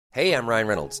Hey, I'm Ryan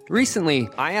Reynolds. Recently,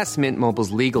 I asked Mint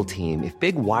Mobile's legal team if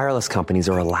big wireless companies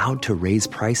are allowed to raise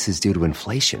prices due to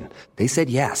inflation. They said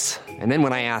yes. And then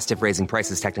when I asked if raising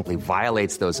prices technically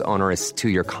violates those onerous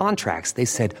two-year contracts, they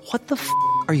said, "What the f***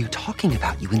 are you talking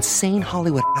about, you insane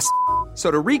Hollywood ass?" So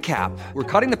to recap, we're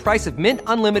cutting the price of Mint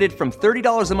Unlimited from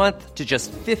 $30 a month to just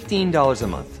 $15 a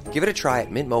month. Give it a try at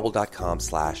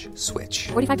mintmobile.com/switch.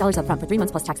 $45 up front for 3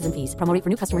 months plus taxes and fees. Promo rate for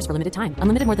new customers for limited time.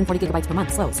 Unlimited more than 40 gigabytes per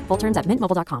month. Slows full terms at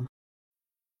mintmobile.com.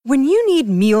 When you need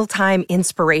mealtime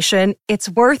inspiration, it's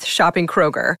worth shopping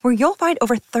Kroger, where you'll find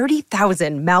over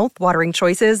 30,000 mouth-watering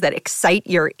choices that excite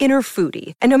your inner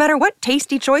foodie. And no matter what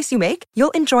tasty choice you make,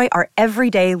 you'll enjoy our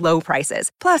everyday low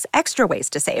prices, plus extra ways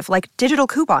to save, like digital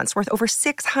coupons worth over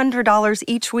 $600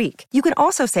 each week. You can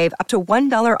also save up to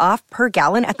 $1 off per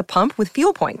gallon at the pump with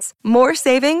fuel points. More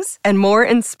savings and more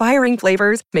inspiring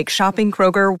flavors make shopping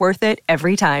Kroger worth it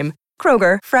every time.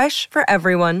 Kroger, fresh for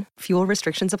everyone. Fuel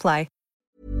restrictions apply.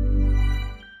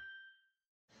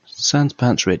 Sans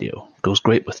Pants Radio goes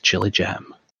great with chili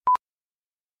jam.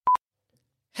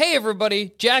 Hey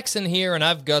everybody, Jackson here, and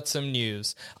I've got some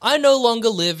news. I no longer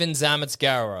live in Zamet's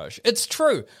garage. It's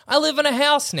true, I live in a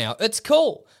house now. It's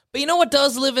cool. But you know what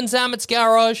does live in Zamet's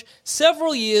garage?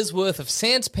 Several years worth of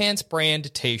Sans Pants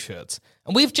brand t-shirts.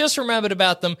 And we've just remembered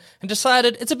about them and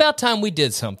decided it's about time we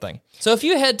did something. So if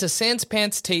you head to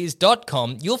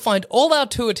sanspantstees.com, you'll find all our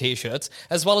tour t-shirts,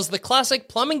 as well as the classic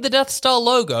Plumbing the Death Star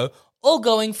logo, all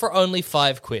going for only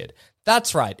 £5.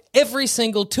 That's right, every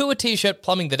single tour t-shirt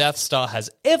Plumbing the Death Star has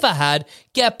ever had,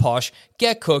 Get Posh,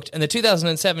 Get Cooked, and the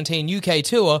 2017 UK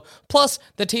tour, plus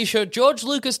the t-shirt George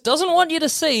Lucas doesn't want you to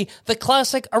see, the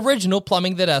classic original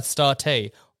Plumbing the Death Star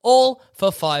tee. All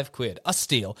for £5, a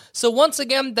steal. So once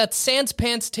again, that's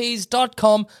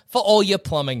sanspantstees.com for all your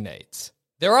plumbing needs.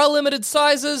 There are limited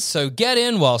sizes, so get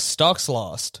in while stocks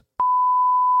last.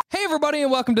 Hey everybody, and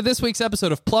welcome to this week's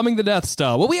episode of Plumbing the Death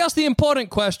Star, where we ask the important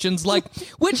questions like,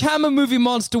 which Hammer movie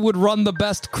monster would run the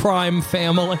best crime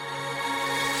family?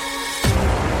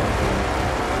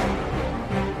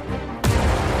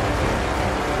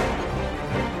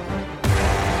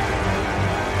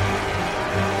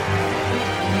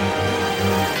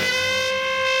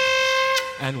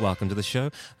 And welcome to the show,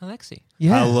 Alexei.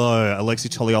 Yeah. Hello, Alexei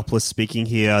Toliopoulos speaking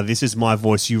here. This is my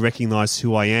voice. You recognize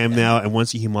who I am now, and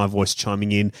once you hear my voice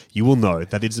chiming in, you will know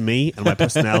that it's me, and my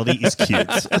personality is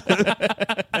cute.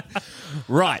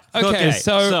 Right. Okay,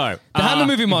 so the Hammer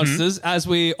movie monsters, as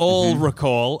we all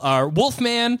recall, are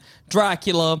Wolfman,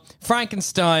 Dracula,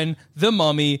 Frankenstein, The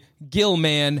Mummy,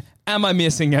 Gillman. Am I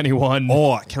missing anyone?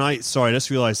 Oh, I just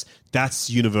realized that's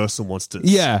Universal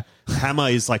Monsters. Yeah. Hammer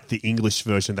is like the English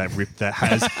version that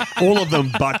has all of them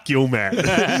but Gillman.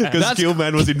 Because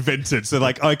Gillman was invented. So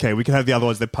like, okay, we can have the other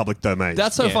ones, they're public domain.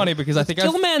 That's so funny because I think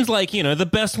Gillman's like, the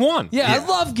best one. Yeah, I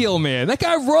love Gillman. That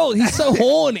guy rolled. He's so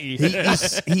horny.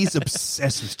 He's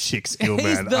obsessed with chicks, Gillman.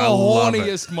 He's the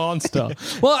horniest monster.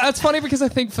 Well, that's funny because I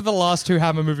think for the last two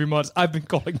Hammer movie mods, I've been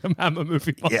calling them Hammer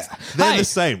movie monsters. Yeah, they're the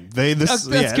same.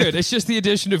 That's good. It's just the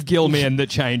addition of Gillman that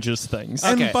changes things.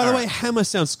 And by the way, Hammer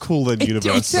sounds cooler than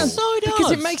Universal. It sounds because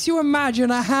it makes you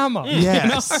imagine a hammer.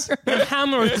 Yes. A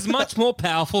hammer is much more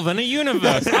powerful than a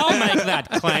universe. I'll make that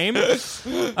claim.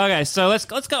 Okay, so let's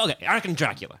go. Okay, I reckon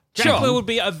Dracula. Dracula would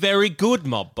be a very good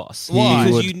mob boss. Why?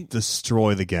 He would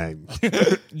destroy the game.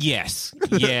 Yes.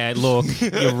 Yeah, look,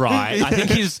 you're right. I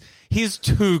think he's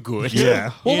too good.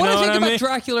 Yeah. Well, what I think about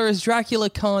Dracula is Dracula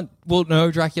can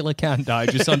die,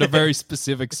 just under very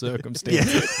specific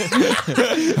circumstances.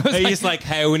 He's like,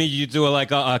 hey, we need you to do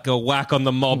a whack on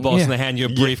the mob boss and they hand you a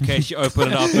briefcase, you open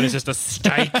it up and it's just a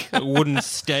steak, a wooden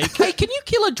steak. Hey, can you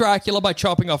kill a Dracula by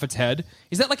chopping off its head?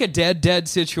 Is that like a dead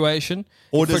situation?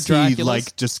 Or does he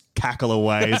just cackle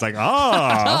away? He's like,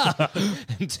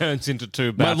 and turns into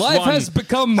two bats. My life has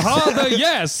become harder,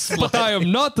 yes, but I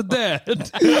am not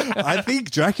dead. I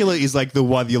think Dracula is like the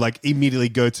one you like immediately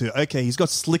go to. Okay, he's got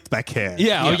slicked back hair.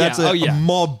 Yeah, that's a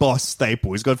mob boss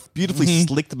staple. He's got beautifully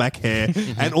slicked back hair,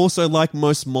 and also like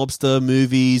most mobster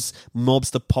movies,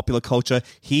 mobster popular culture,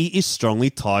 he is strongly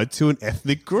tied to an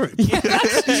ethnic group. Yeah,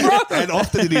 that's true. And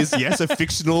often it is a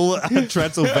fictional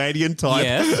Transylvanian type,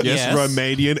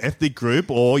 Romanian ethnic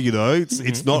group, or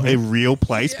it's not a real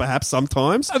place. Perhaps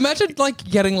sometimes. Imagine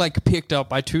getting picked up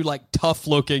by two tough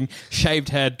looking shaved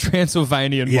head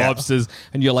Transylvanian mobsters,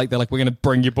 and they're like, we're gonna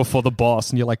bring you before the boss,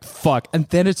 and you're like, fuck, and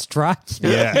then it's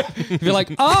Dracula. Yeah, you're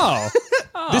like, oh,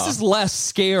 this is less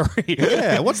scary.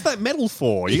 Yeah, what's that metal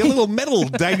for? You got a little metal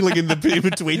dangling in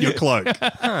between your cloak.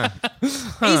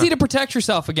 Easy to protect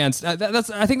yourself against.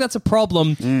 I think that's a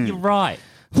problem. You're right.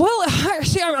 Well,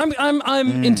 actually,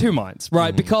 I'm in two minds,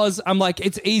 right? Because I'm like,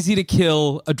 it's easy to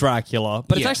kill a Dracula,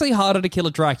 but it's actually harder to kill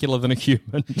a Dracula than a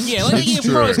human. Yeah, like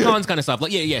pros, cons kind of stuff.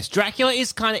 Like, yes, Dracula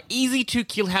is kind of easy to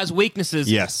kill, has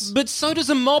weaknesses. Yes. But so does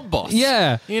a mob boss.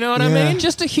 Yeah. You know what I mean?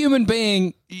 Just a human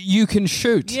being you can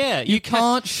shoot. Yeah. You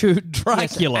can't shoot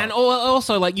Dracula. Yes. And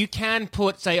also, like, you can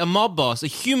put, say, a mob boss, a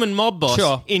human mob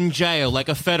boss, in jail, like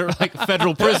a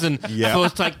federal prison for,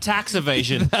 like, tax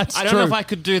evasion. I don't know if I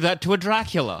could do that to a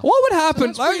Dracula. What would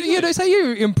happen? Like, say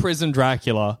you imprison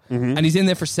Dracula and he's in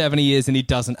there for 70 years and he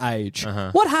doesn't age.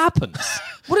 What happens?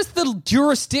 What is the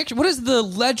jurisdiction? What is the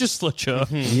legislature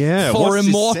for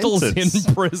immortals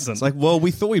in prison? It's like, well,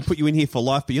 we thought we'd put you in here for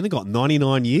life, but you only got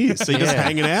 99 years, so you're just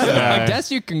hanging out there. I guess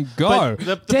you can go.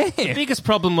 The biggest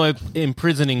problem with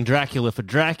imprisoning Dracula for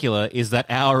Dracula is that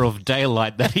hour of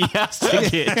daylight that he has to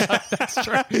get. That's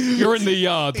true. You're in the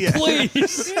yard.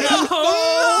 Please.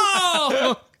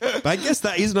 No! But I guess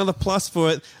that is another plus for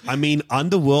it. I mean,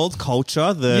 underworld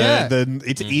culture,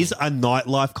 it is a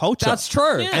nightlife culture. That's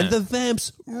true. Yeah. And the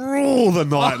vamps rule the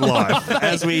nightlife,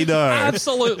 as we know.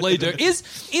 Absolutely do.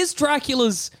 Is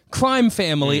Dracula's crime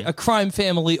family a crime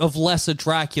family of lesser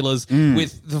Draculas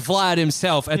with the Vlad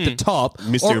himself at the top?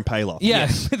 Mr. Impaler. Yeah,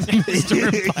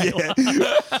 Mr.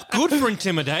 Impaler. Good for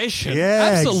intimidation.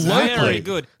 Yeah, absolutely. Exactly. Very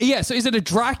good. Yeah, so is it a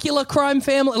Dracula crime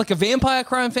family, like a vampire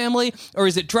crime family, or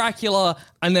is it Dracula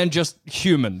and then just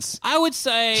humans? I would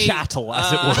say chattel,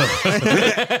 as it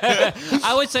were.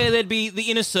 I would say there'd be the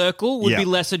inner circle would be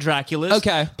lesser Draculas.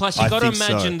 Okay. Plus, you got to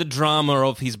imagine the drama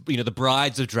of his, the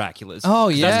brides of Draculas. Oh,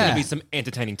 yeah. That's going to be some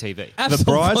entertaining TV. Absolutely. The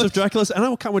brides of Draculas, and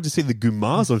I can't wait to see the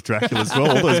Gumas of Dracula as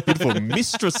well. All those beautiful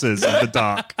mistresses of the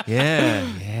dark.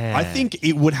 Yeah. I think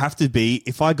it would have to be,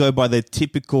 if I go by the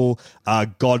typical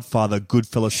Godfather,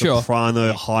 Goodfellas,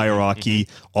 Soprano hierarchy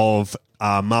of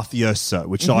mafioso,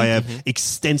 which I have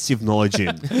extensive knowledge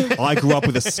in. I grew up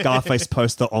with a Scarface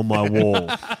poster on my wall.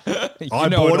 I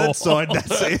bought it, so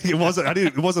it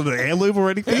wasn't an heirloom or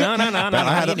anything. No. But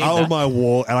I had it on my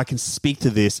wall, and I can speak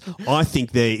to this. I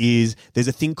think there's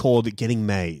a thing called getting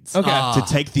maids to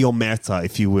take the omerta,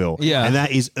 if you will. Yeah. And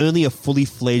that is only a fully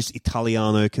fledged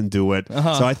Italiano can do it.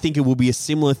 So I think it will be a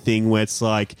similar thing where it's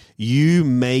like you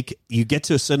get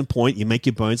to a certain point, you make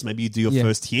your bones, maybe you do your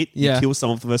first hit, you kill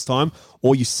someone for the first time,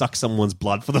 or you suck someone's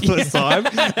blood for the first time,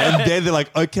 and then they're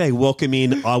like, okay, welcome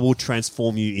in, I will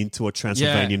transform you into a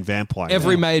Transylvanian vampire.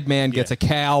 Every made man gets a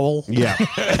cowl. Yeah.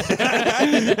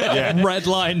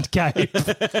 Red-lined cape.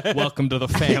 Welcome to the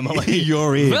family.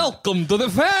 You're in. Welcome to the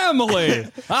family.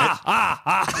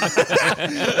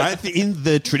 In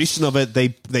the tradition of it,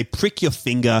 they prick your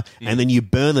finger and then you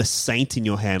burn a saint in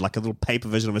your hand, like a little paper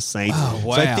version of a saint. Oh,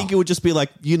 wow. So I think it would just be like,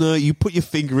 you put your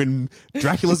finger in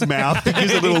Dracula's mouth, you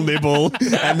use a little nibble,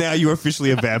 and now you're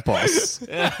officially a vampire. It's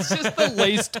just the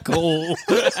least cool.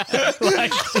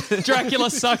 Like Dracula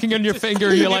sucking on your finger,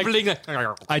 and you're like,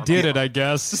 I did it, I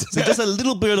guess. So just a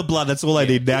little bit of blood, that's all I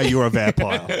need. Now you're a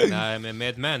vampire. I'm a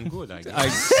madman. Good, I guess. I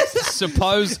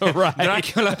suppose, right.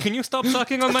 Dracula, can you stop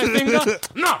sucking on my finger?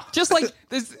 No! Just like,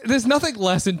 there's nothing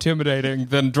less intimidating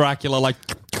than Dracula, like,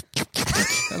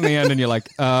 in the end, and you're like,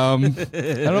 I don't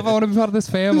know if I want to be part of this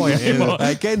family anymore.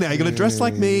 Okay, now you're going to dress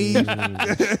like me.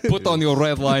 Put on your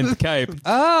red-lined cape.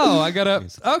 Oh, I got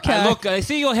to... Okay. Look, I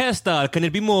see your hairstyle. Can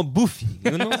it be more boofy?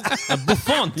 A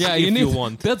bouffant, if you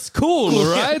want. That's cool,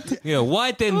 right? Yeah,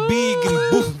 white and big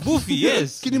and boofy,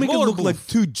 yes. Can you make it look like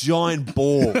two giant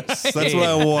balls? That's what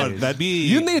I want. That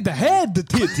You need the head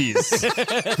titties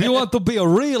if you want to be a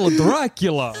real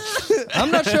Dracula.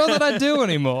 I'm not sure that I do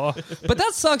anymore. But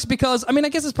that sucks because, I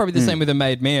guess it's probably the same with a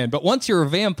made man, but once you're a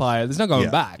vampire, there's no going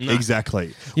back. No.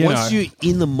 Exactly. Once you're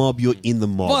in the mob, you're in the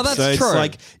mob. Well, that's so true. It's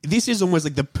like, this is almost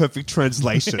like the perfect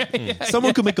translation.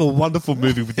 Someone could make a wonderful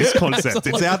movie with this concept.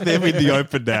 It's out there in the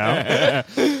open now.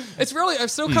 It's really, I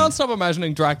still can't stop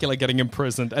imagining Dracula getting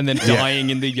imprisoned and then dying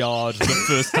in the yard the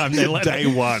first time they let Day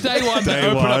him. one. They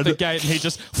open up the gate and he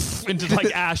just into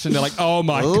like ash and they're like, oh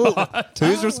my God.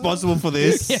 Who's responsible for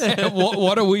this? Yeah,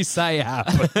 what do we say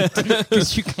happened?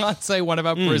 Because you can't say one of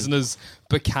our prisoners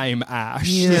became ash.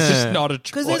 It's just not a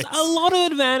choice. Because there's a lot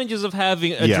of advantages of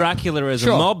having a Dracula as a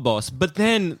mob boss, but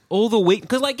then all the week,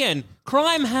 because again,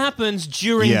 crime happens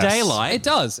during daylight. It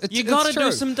does. You got to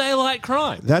do some daylight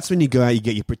crime. That's when you go out, you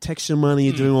get your protection money,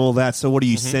 you're doing all that. So what are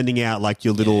you sending out, like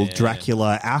your little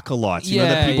Dracula acolytes? You know,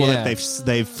 the people that they've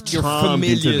your charmed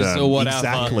into familiars them. or whatever.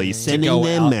 Exactly. To Sending go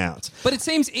them out. But it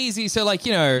seems easy. So, like,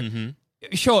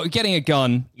 Sure, getting a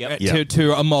gun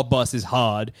to a mob boss is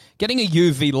hard. Getting a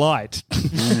UV light,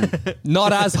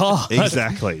 not as hard.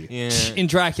 Exactly. In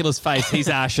Dracula's face, he's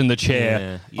ash in the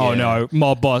chair. Yeah. Oh no,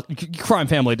 mob boss, crime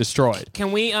family destroyed.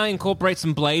 Can we incorporate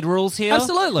some Blade rules here?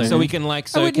 Absolutely. So we can I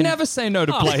would never say no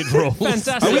to Blade rules.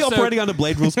 Fantastic. Are we operating under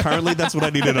Blade rules currently? That's what I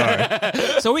need to know.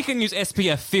 So we can use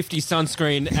SPF 50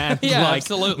 sunscreen and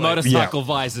absolutely. motorcycle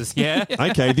visors. Yeah.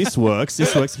 Okay, this works.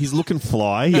 This works. He's looking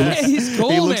fly. He's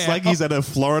cool He looks now. like he's at a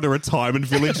Florida retirement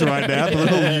village right now.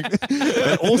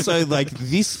 But also, like,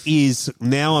 this is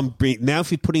now.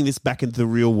 If you're putting this back into the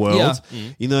real world,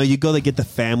 you know, you got to get the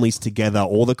families together.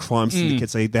 All the crime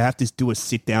syndicates, they have to do a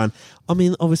sit down. I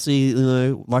mean, obviously, you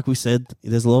know, like we said,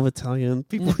 there's a lot of Italian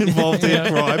people involved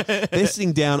in crime. They're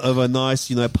sitting down over a nice,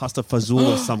 you know, pasta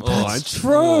fazool of some kind. It's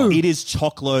true. It is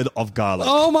chockload of garlic.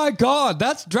 Oh my god,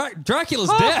 that's Dracula's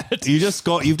dead.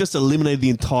 You've just eliminated the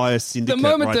entire syndicate. The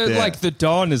moment right that there. like the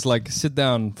Don is like, sit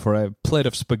down for a plate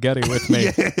of spaghetti with me,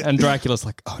 and Dracula's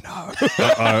like, oh no,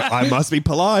 I must be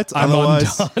polite, I'm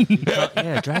otherwise.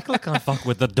 Yeah, Dracula can't fuck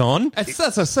with the Don.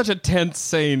 That's such a tense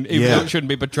scene, even though it shouldn't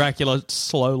be. But Dracula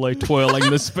slowly twirling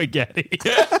the spaghetti,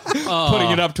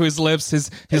 putting it up to his lips. His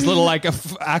little like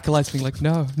acolytes being like,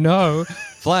 no,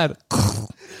 Vlad.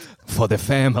 For the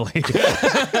family.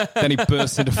 Then he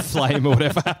bursts into flame or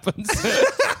whatever happens.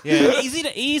 Yeah,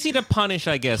 easy to punish,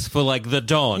 I guess, for like the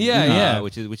Don.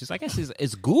 Which is I guess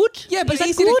is good. Yeah, but Is that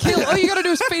easy good? to kill. All you got to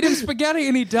do is feed him spaghetti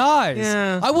and he dies.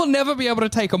 Yeah. I will never be able to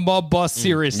take a mob boss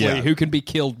seriously who can be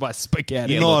killed by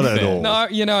spaghetti. Not at all. No,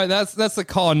 you know that's the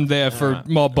con there for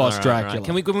mob boss Dracula. Right.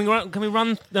 Can we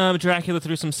run Dracula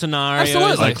through some scenarios?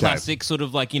 Absolutely. Like Okay. classic sort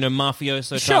of like, you know,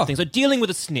 mafioso Sure. type thing. So dealing with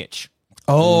a snitch.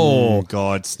 Oh,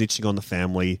 God, snitching on the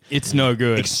family. It's no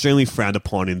good. Extremely frowned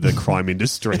upon in the crime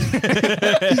industry.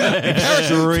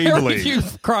 Very Extremely. few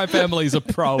crime families are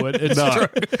pro it. It's true.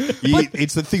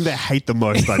 It's the thing they hate the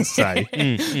most, I'd say.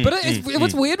 But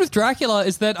what's weird with Dracula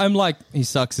is that I'm like, he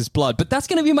sucks his blood, but that's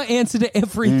going to be my answer to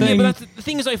everything. Yeah, but the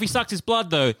thing is, though, if he sucks his blood,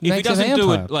 though, if he Makes a doesn't do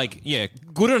vampire. it, like,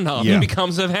 good enough, he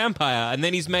becomes a vampire. And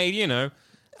then he's made, you know,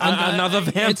 another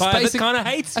vampire that kind of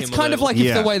hates him. It's a kind of little. like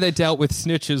if the way they dealt with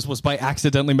snitches was by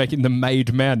accidentally making them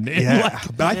made men. Yeah,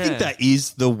 but I think that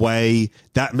is the way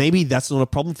that maybe that's not a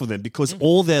problem for them because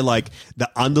all their like the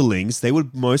underlings, they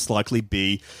would most likely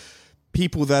be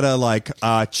people that are like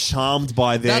charmed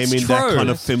by them That's in true. that kind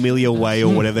of familiar way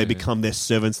or whatever. They become their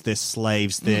servants, their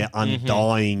slaves, their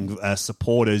undying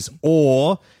supporters,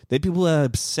 or they're people that are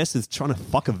obsessed with trying to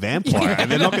fuck a vampire, and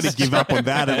they're not going to give up on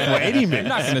that for any minute. I'm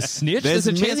not going to snitch. There's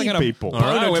a chance I'm many going to people. All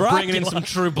right, we're Dracula. bringing in some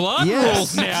True Blood Yes,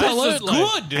 rules now. absolutely. This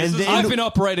is good. And then- I've been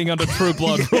operating under True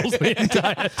Blood rules the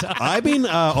entire time. I've been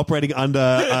operating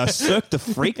under Cirque du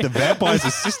Freak, the vampire's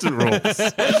assistant rules.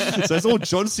 So it's all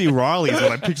John C. Reilly's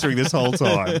what I'm picturing this whole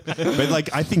time. But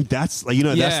like, I think that's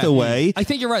that's the way. I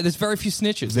think you're right. There's very few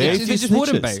snitches. Very There few just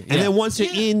wouldn't be. snitches. And then once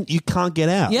you're in, you can't get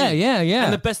out. Yeah.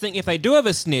 And the best thing, if they do have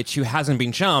a snitch who hasn't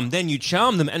been charmed, then you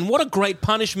charm them. And what a great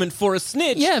punishment for a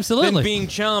snitch. Yeah, absolutely. Than being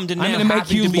charmed and I'm now going to make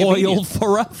having you to be loyal obedient.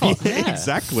 forever. Yeah,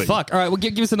 exactly. Fuck. All right, well,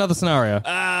 give us another scenario.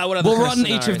 What other We'll kind run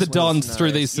each of the Dons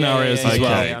through these scenarios as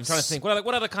well. Okay. I'm trying to think.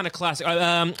 What other kind of classic?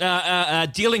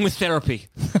 Dealing with therapy.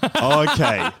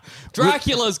 Okay.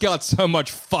 Dracula's got so much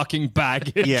fucking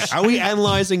baggage. Yeah. Are we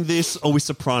analysing this or are we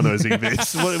sopranosing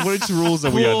this? Which rules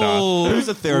are we under? Who's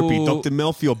a therapy? Dr.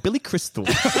 Melfi or Billy Crystal?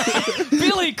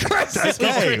 Billy Crystal.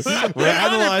 Okay. We're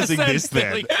analysing this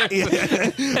then.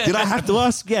 Did I have to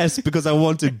ask? Yes, because I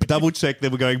want to double check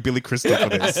that we're going Billy Crystal for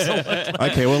this.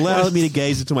 Okay, well, allow me to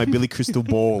gaze into my Billy Crystal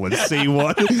ball and see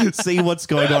what's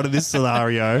going on in this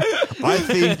scenario. I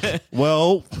think,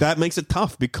 well, that makes it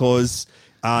tough because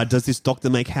does this doctor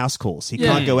make house calls? He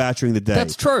can't go out during the day.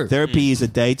 That's true. Therapy is a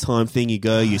daytime thing. You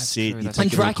go, you sit, you take And a little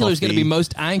Dracula's going to be coffee.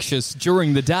 most anxious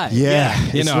during the day. Yeah,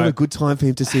 you it's know. not a good time for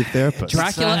him to see a therapist.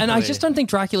 Dracula, and I just don't think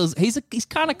Dracula's. He's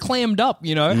kind of clammed up,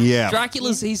 you know. Yeah.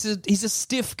 Dracula's he's a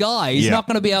stiff guy. He's Yeah. not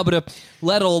going to be able to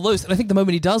let it all loose. And I think the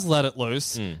moment he does let it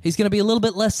loose, he's going to be a little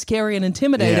bit less scary and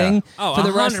intimidating for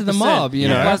the rest of the 100%. mob. You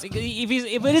know. Yeah. Because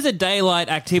if it is a daylight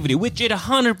activity, which it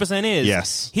 100% is,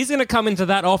 Yes. he's going to come into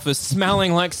that office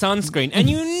smelling like sunscreen, and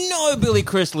you know Billy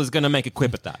Crystal is going to make a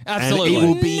quip at that. Absolutely. And it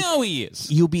will be- You know he is.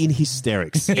 You'll be in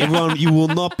hysterics. Everyone, you will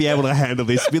not be able to handle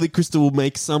this. Billy Crystal will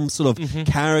make some sort of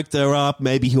character up.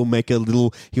 Maybe he'll make a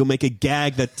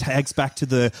gag that tags back to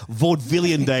the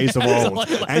vaudevillian days of old.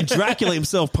 And Dracula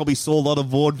himself probably saw a lot of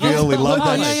vaudeville. He loved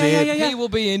that shit. He will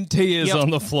be in tears Yep. on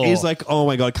the floor. He's like, oh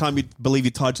my God, can't believe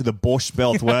you tied to the Borscht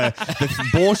belt, where the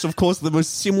Borscht, of course, the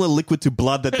most similar liquid to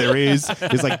blood that there is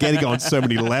like getting on so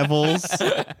many levels.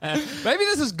 Maybe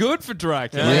this is good for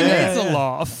Dracula. He needs a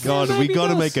laugh. God, we got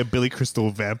to make a Billy Crystal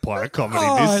vampire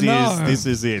comedy. This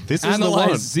is it. This is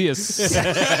Analyze the one. this.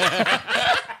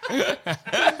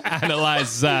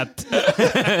 Analyze that.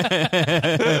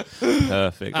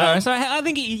 Perfect. All right, so I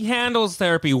think he handles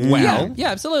therapy well. Yeah,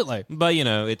 absolutely. But,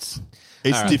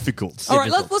 it's difficult. All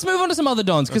right, let's move on to some other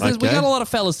dons because we got a lot of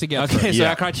fellas to get through. Okay, so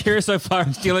our criteria so far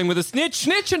is dealing with a snitch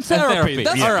and therapy.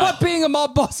 That's Yeah. what being a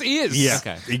mob boss is. Yeah,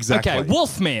 Okay. exactly. Okay,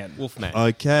 Wolfman.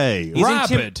 Okay. He's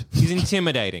Rabid. He's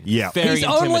intimidating. Yeah. Very He's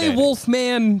only intimidating.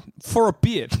 Wolfman for a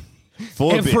bit.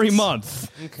 For every bits.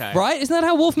 month. Okay. Right? Isn't that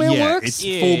how Wolfman Yeah, works? it's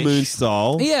full moon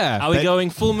style. Yeah. Are we going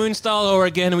full moon style, or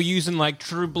again, are we using like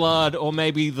True Blood, or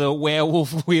maybe the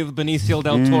werewolf with Benicio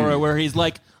del Toro, where he's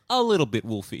like a little bit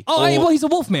wolfy? Oh, well, he's a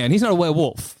wolfman. He's not a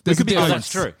werewolf. We could be going, that's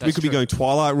true. we could be going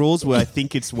Twilight rules, where I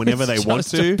think it's whenever they want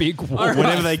just to, a big wolf.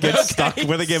 whenever they get stuck,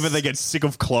 whenever they get sick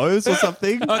of clothes or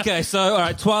something. Okay, so all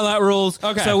right, Twilight rules.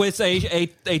 Okay. So it's a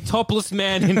topless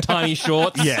man in tiny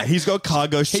shorts. Yeah, he's got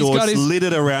cargo got shorts his-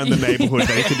 littered around the neighborhood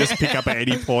that he can just pick up at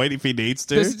any point if he needs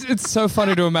to. It's so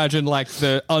funny to imagine like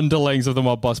the underlings of the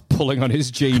mob boss pulling on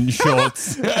his jean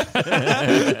shorts,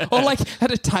 or like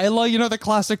at a tailor, the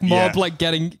classic mob, Yeah. like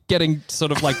getting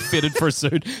sort of like fitted for a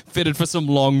suit, fitted for some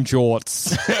long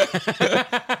jorts.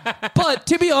 But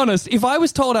to be honest, if I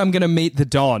was told I'm going to meet the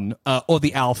Don or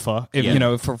the Alpha,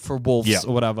 for wolves Yeah.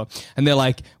 or whatever, and they're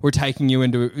like, we're taking you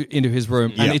into his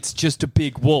room, and Yeah. it's just a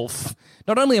big wolf.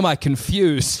 Not only am I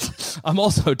confused, I'm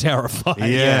also terrified.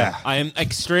 Yeah. I am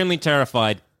extremely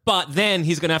terrified. But then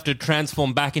he's going to have to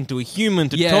transform back into a human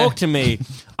to Yeah. talk to me.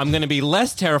 I'm going to be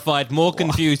less terrified, more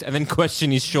confused, and then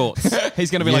question his shorts. He's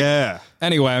going to be like, Yeah.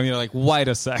 anyway, I'm going to like, wait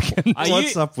a second.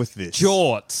 What's up with this?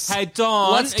 Jorts. Hey,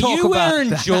 Don, Let's are talk you about wearing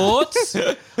that.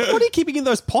 jorts? What are you keeping in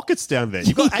those pockets down there?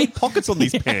 You've got 8 pockets on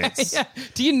these pants. Yeah.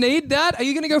 Do you need that? Are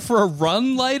you going to go for a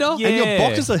run later? Yeah. And your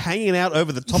boxes are hanging out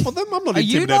over the top of them? I'm not Are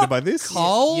you intimidated not by this.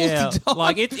 cold? Yeah, Don?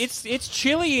 like it's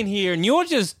chilly in here, and you're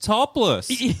just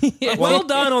topless. Well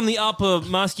done on the upper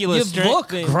muscular You strength. look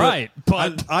thing, great,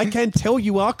 but I can tell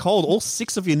you are cold. All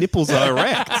 6 of your nipples are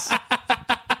erect.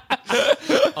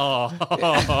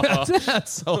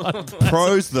 that's so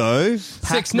Pros, though,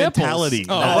 6 nipples. mentality.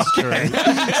 Oh, That's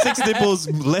true. 6 nipples,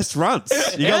 less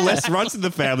runts. You got less runts in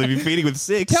the family if you're feeding with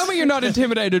 6. Tell me you're not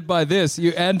intimidated by this.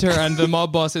 You enter and the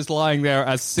mob boss is lying there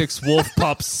as 6 wolf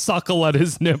pups suckle at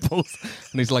his nipples.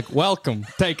 And he's like, welcome,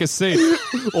 take a seat.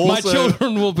 My Also-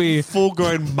 children will be...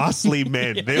 full-grown, muscly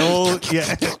men. They're all,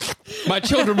 yeah. My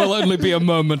children will only be a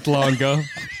moment longer.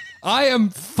 I am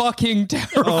fucking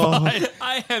terrified.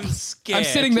 I am scared. I'm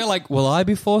sitting there like, will I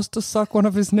be forced to suck one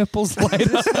of his nipples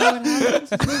later? Is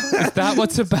that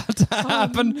what's about to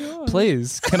happen? No.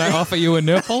 Please, can I offer you a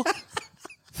nipple?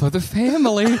 For the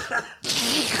family.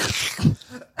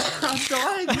 I'm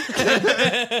dying.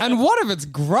 And what if it's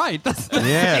great? That's the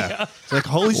Yeah. It's like,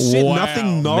 holy shit, Wow,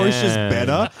 nothing nourishes man.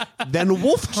 better than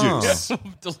wolf juice.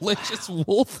 delicious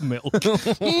wolf milk.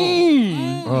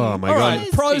 Oh, my All God.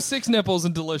 right, pro 6 nipples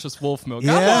and delicious wolf milk.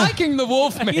 Yeah. I'm liking the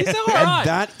wolf man. He's all And right.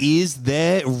 that is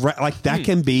their, that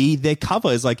can be their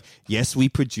cover. It's like, yes, we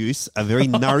produce a very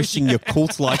nourishing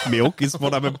Yakult-like milk is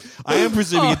what I am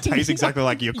presuming it tastes exactly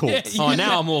like Yakult. Oh,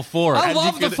 now I'm all for it. I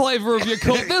love the flavor of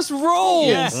Yakult. This rules.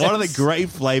 Yes. One of the great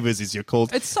flavors is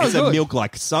Yakult. It's so a good.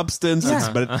 milk-like substance,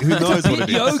 but who knows what it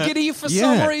is. Yogurty for some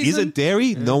Yeah, reason. is it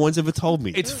dairy? No one's ever told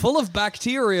me. It's full of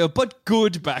bacteria, but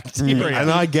good bacteria.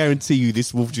 And I guarantee you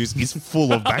this wolf juice is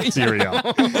full of bacteria.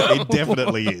 It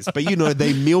definitely is. But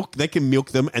they can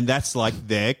milk them, and that's like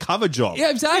their cover job. Yeah,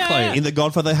 exactly. Yeah. In The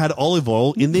Godfather, they had olive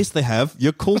oil. In this, they have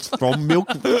Yakult from milk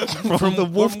from the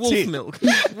wolf tit. milk.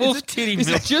 Wolf titty Is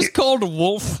milk. it just called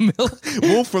wolf milk?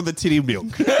 Wolf from the titty milk.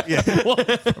 Yeah.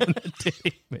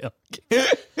 milk.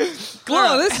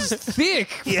 Oh, this is thick.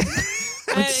 Yeah.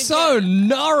 It's so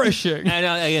nourishing. And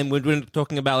again, we're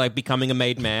talking about like becoming a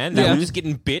made man. Now Yeah. we're just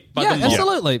getting bit by Yeah, the mob,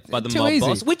 absolutely. by the Too mob easy.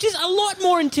 boss, which is a lot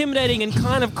more intimidating and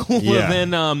kind of cooler Yeah.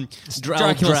 than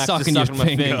Dracula Drac sucking just your my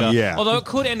finger. Yeah. Although it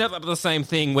could end up the same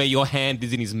thing where your hand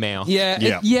is in his mouth. Yeah,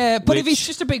 but if Which- he's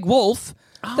just a big wolf,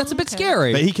 that's a bit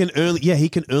scary. But he can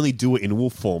only do it in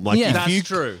wolf form. Like Yeah. if That's you,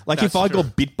 true. Like That's if I true.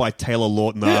 got bit by Taylor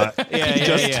Lautner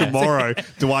just tomorrow,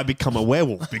 do I become a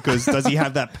werewolf? Because does he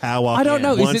have that power? I don't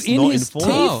know. once Is it in not his teeth?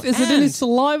 informed? Is it in his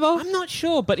saliva? I'm not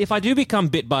sure, but if I do become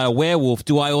bit by a werewolf,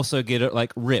 do I also get it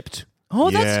like ripped?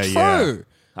 Oh, that's Yeah, true.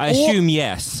 I assume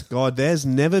yes. God, there's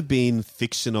never been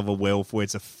fiction of a werewolf where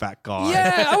it's a fat guy.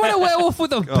 Yeah, I want a werewolf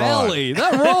with a belly.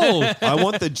 That rule. I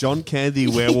want the John Candy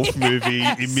werewolf movie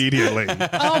immediately.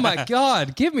 Oh my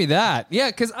God, give me that.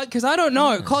 Yeah, because I don't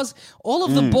know, because all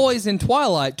of the boys in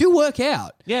Twilight do work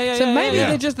out. So maybe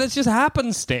that's just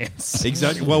happenstance.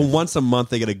 Exactly. Well, once a month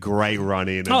they get a great run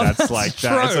in, and that's like true.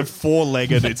 that.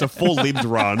 It's a four-limbed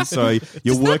run, so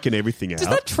you're working everything out. Does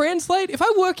that translate? If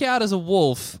I work out as a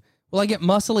wolf, will I get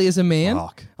muscly as a man?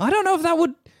 Fuck. I don't know if that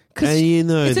would. Because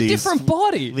it's a different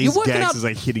body. These gangsters are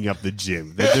hitting up the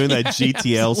gym. They're doing that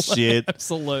GTL shit.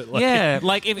 Absolutely. Yeah,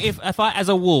 like if I, as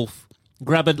a wolf,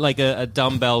 grab a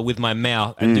dumbbell with my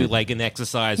mouth and do like an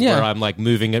exercise where I'm like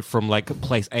moving it from like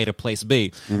place A to place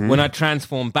B. When I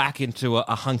transform back into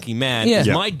a hunky man, is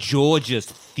my jaw just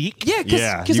thick?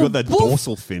 Yeah, you got that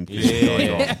dorsal fin going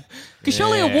on. Because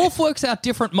surely a wolf works out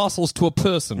different muscles to a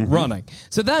person running.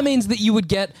 So that means that you would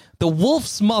get the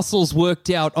wolf's muscles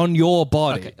worked out on your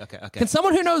body. Okay. Can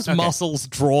someone who knows muscles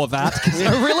draw that? Because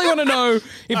I really want to know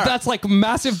if that's like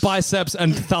massive biceps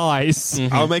and thighs.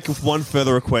 I'll make one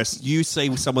further request. You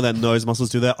say someone that knows muscles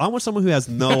do that. I want someone who has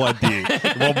no idea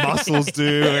what muscles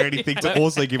do or anything to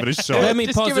also give it a shot. Let me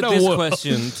Just posit give it a this whirl.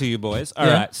 question to you boys. All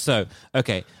right, so,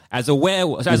 okay. As a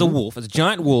werewolf, as a wolf, as a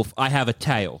giant wolf, I have a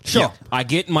tail. Sure. Yeah. I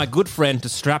get my good friend to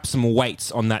strap some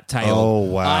weights on that tail. Oh,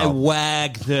 wow. I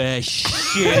wag the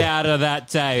shit out of that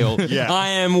tail. Yeah. I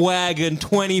am wagging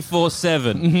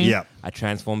 24/7. Yep. I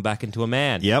transform back into a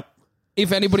man. Yep.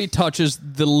 If anybody touches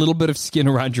the little bit of skin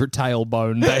around your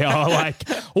tailbone, they are like,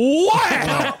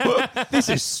 wow! This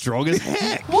is strong as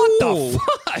heck. What the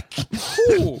fuck?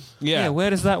 Ooh. Yeah, where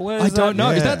does that? I don't know.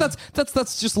 Is Yeah.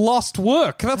 that's just lost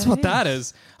work. That's what that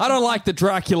is. I don't like the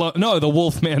Dracula. No, the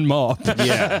Wolfman mob.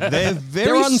 Yeah, they're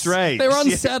very strange. They're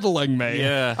unsettling me.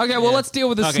 Yeah. Okay, well, let's deal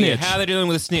with the Okay, snitch. how are they dealing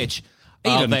with a snitch?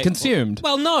 Eaten, consumed.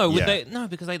 Well, no, Yeah.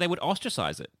 because they would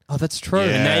ostracize it. Oh, that's true.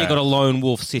 Yeah. And now you got a lone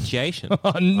wolf situation.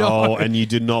 Oh, no. Oh, and you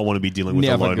do not want to be dealing with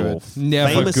Never a lone good. wolf.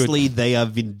 Never Famously, they are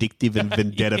vindictive and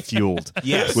vendetta fueled.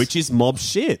 Yes. Which is mob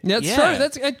shit. That's Yeah. true. They're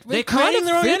it kind creating of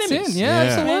their own fits enemies. in. Yeah, Yeah.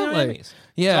 absolutely.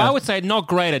 Yeah. So I would say not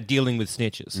great at dealing with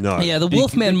snitches. No. Yeah, the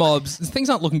Wolfman mobs, things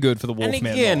aren't looking good for the And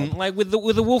Wolfman again, mob. like with the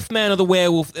Wolfman or the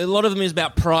werewolf, a lot of them is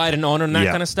about pride and honor and that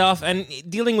Yeah. kind of stuff. And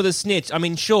dealing with a snitch, I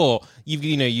mean, sure,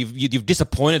 you've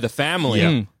disappointed the family,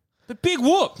 Yeah. but big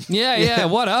whoop. Yeah,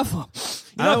 whatever.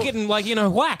 You're not getting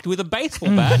whacked with a baseball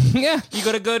bat. Yeah. You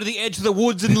got to go to the edge of the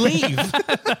woods and leave.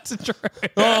 That's true.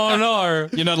 Oh no.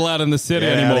 You're not allowed in the city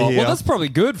Get anymore. outta here. Well, that's probably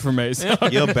good for me. So.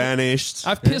 You're banished.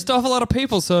 I've pissed off a lot of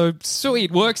people, so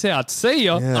sweet, works out. See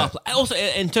ya. Yeah. Also,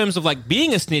 in terms of like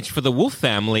being a snitch for the wolf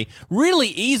family, really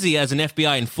easy as an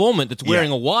FBI informant that's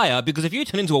wearing a wire, because if you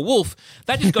turn into a wolf,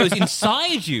 that just goes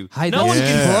inside you. Hey, no one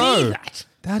that's can see true. that.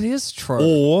 That is true.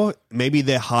 Or maybe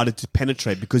they're harder to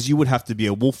penetrate because you would have to be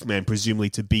a wolfman, presumably,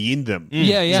 to be in them.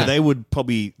 Yeah. So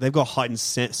they've got heightened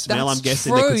smell, That's I'm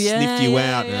guessing. true. They could Yeah, sniff you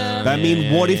yeah, out. yeah. But I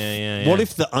mean, what yeah.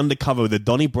 if the undercover, the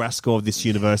Donnie Brasco of this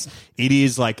universe, it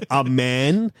is like a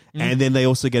man, and then they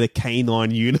also get a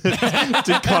canine unit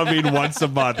to come in once a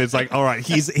month. It's like, all right,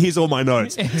 here's all my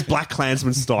notes. It's Black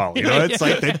Klansman style, you know? It's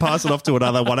like they pass it off to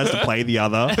another, one has to play the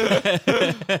other.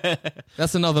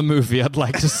 That's another movie I'd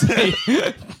like to see.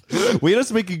 We're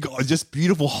just making just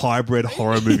beautiful hybrid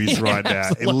horror movies right now,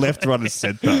 in left, right, and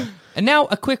center. And now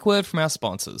a quick word from our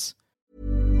sponsors.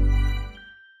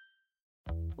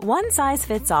 One size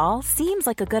fits all seems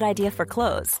like a good idea for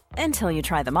clothes until you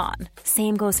try them on.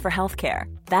 Same goes for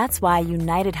healthcare. That's why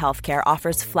United Healthcare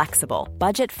offers flexible,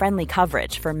 budget-friendly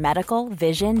coverage for medical,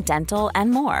 vision, dental,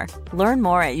 and more. Learn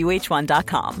more at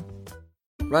uh1.com.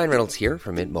 Ryan Reynolds here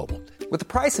from Mint Mobile. With the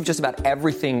price of just about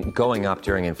everything going up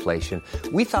during inflation,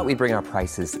 we thought we'd bring our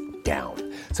prices down.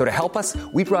 So to help us,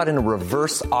 we brought in a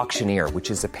reverse auctioneer, which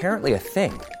is apparently a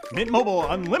thing. Mint Mobile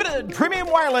Unlimited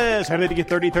Premium Wireless. How to get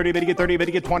 30, 30, bit to get 30, bit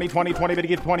to get 20, 20, 20, bit to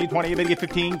get 20, 20, bit to get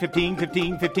 15, 15,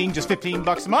 15, 15, just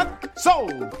 $15 a month?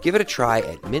 Sold! Give it a try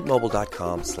at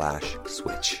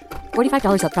mintmobile.com/switch.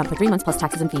 $45 up front for 3 months plus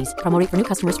taxes and fees. Promo rate for new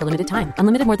customers for limited time.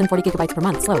 Unlimited more than 40 gigabytes per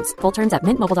month. Slows full terms at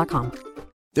mintmobile.com.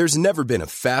 There's never been a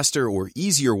faster or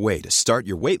easier way to start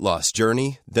your weight loss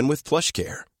journey than with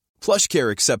PlushCare. PlushCare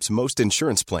accepts most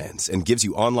insurance plans and gives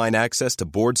you online access to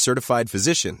board-certified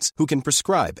physicians who can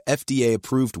prescribe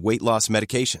FDA-approved weight loss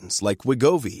medications like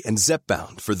Wegovy and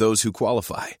Zepbound for those who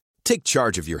qualify. Take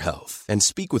charge of your health and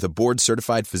speak with a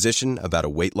board-certified physician about a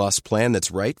weight loss plan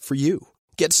that's right for you.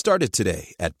 Get started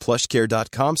today at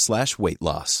plushcare.com/weight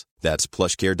loss. That's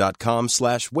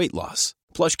plushcare.com/weight loss.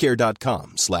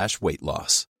 plushcare.com/weight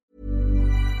loss.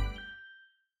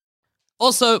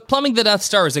 Also, Plumbing the Death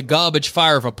Star is a garbage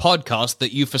fire of a podcast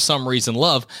that you for some reason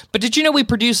love, but did you know we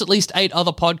produce at least 8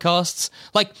 other podcasts?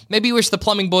 Like, maybe you wish the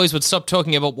Plumbing Boys would stop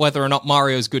talking about whether or not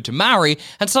Mario's good to marry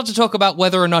and start to talk about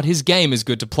whether or not his game is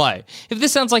good to play. If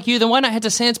this sounds like you, then why not head to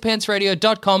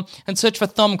sanspantsradio.com and search for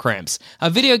Thumb Cramps, a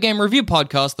video game review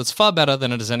podcast that's far better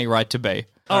than it has any right to be.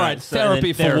 All right,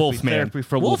 therapy for Wolfman. Therapy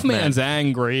for Wolfman's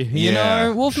angry. You Yeah,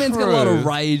 know, Wolfman's got a lot of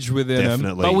rage within him.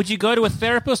 Definitely. But would you go to a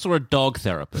therapist or a dog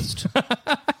therapist?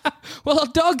 Well, a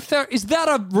dog is that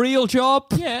a real job?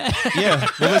 Yeah. Yeah,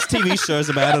 well, there's TV shows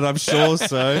about it, I'm sure,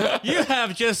 so... You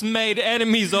have just made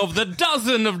enemies of the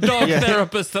dozen of dog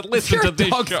therapists that listen You're to a this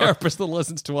dog show. therapist that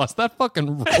listens to us. That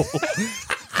fucking rules.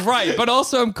 Great, but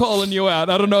also I'm calling you out.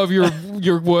 I don't know if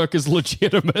your work is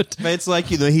legitimate. But it's like,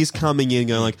 he's coming in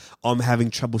going like, I'm having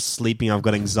trouble sleeping, I've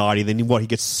got anxiety. Then he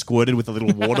gets squirted with a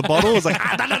little water bottle. It's like,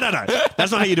 no.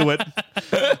 That's not how you do it.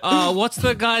 What's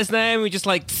the guy's name? He just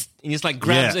like... He just like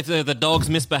grabs if the dog's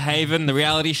misbehaving, the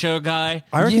reality show guy.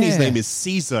 I reckon his name is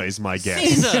Caesar, is my guess.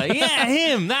 Caesar, yeah,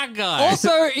 him, that guy.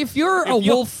 Also, if you're a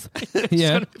wolf...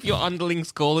 Yeah. If your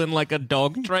underlings call in like a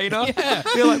dog trainer, Yeah.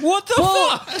 you're like, what the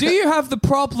fuck? Do you have the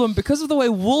problem, because of the way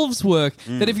wolves work,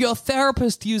 that if your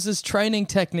therapist uses training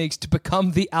techniques to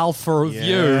become the alpha of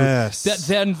Yes. you, that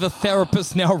then the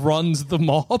therapist now runs the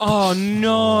mob? Oh,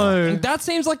 no. That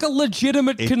seems like a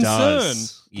legitimate It concern.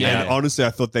 does. Yeah. And honestly, I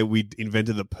thought that we'd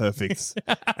invented the perfect,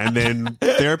 and then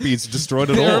therapy has destroyed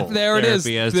it all. There it is.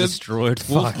 Therapy has The- destroyed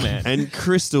Wolfman. And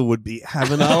Crystal would be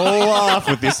having a laugh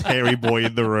with this hairy boy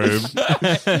in the room.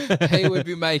 He would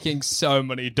be making so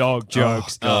many dog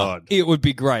jokes. Oh, God. It would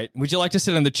be great. Would you like to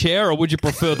sit in the chair or would you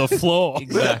prefer the floor?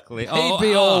 Exactly. He'd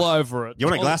be all over it. You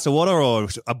want a glass of water or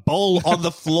a bowl on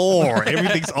the floor?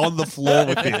 Everything's on the floor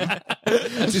with him.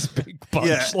 This big bunch.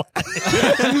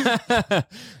 Yeah.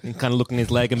 And kind of looking at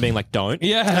his leg and being like, don't.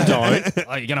 Yeah. Don't.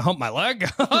 Are you going to hump my leg?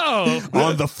 Oh.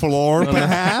 On the floor,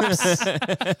 perhaps?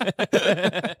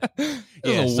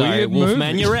 Yeah, a sorry, weird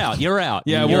Wolfman, move. you're out. You're out.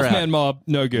 Yeah, You're Wolfman out. mob,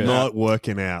 no good. Not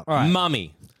working out. All right.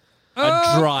 Mummy.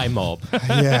 A dry mob.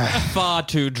 Yeah. Far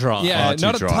too dry. Yeah, Far too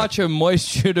not a dry. touch of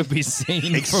moisture to be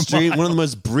seen. Extreme, From one of the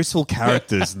most bristle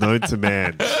characters known to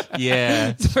man. Yeah.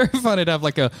 It's very funny to have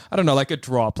like a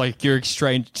drop, like you're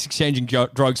exchanging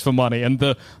drugs for money, and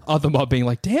the other mob being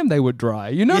like, damn, they were dry.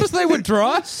 You notice they were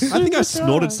dry? I think I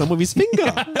snorted some of his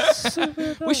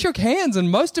finger. We shook hands and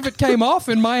most of it came off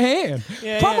in my hand.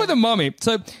 Problem with a mummy.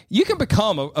 So you can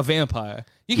become a vampire.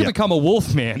 You can become a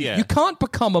wolf man. Yeah. You can't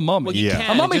become a mummy. Well, you Yeah.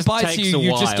 can. A mummy It just bites takes you, a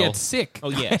you just while. get sick. Oh,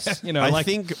 yes. You know, I like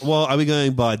think, well, are we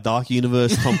going by Dark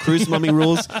Universe Tom Cruise mummy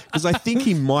rules? Because I think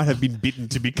he might have been bitten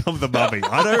to become the mummy.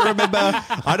 I don't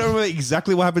remember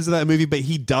exactly what happens in that movie, but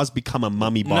he does become a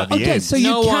mummy by the end. so you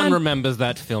no one can- remembers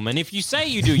that film. And if you say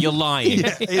you do, you're lying.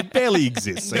 Yeah, it barely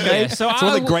exists. Okay, Yeah, so it's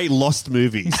one I of the great lost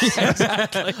movies.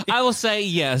 I will say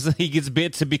yes, he gets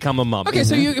bit to become a mummy. okay,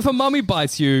 so if a mummy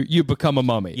bites you, you become a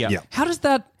mummy. Yeah. Yeah. How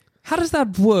does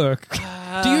that work?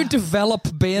 Do you develop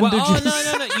bandages? Well,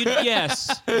 oh, no. Yes.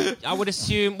 I would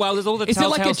assume, well, there's all the Is it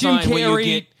like telltale a Jim sign where Carrey-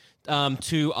 you get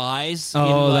 2 eyes.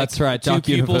 Oh, in, like, that's right, 2 Dark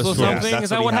pupils Universe or rules. something. That's Is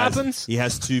that he what has. happens? He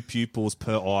has 2 pupils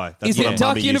per eye. That's Is what it a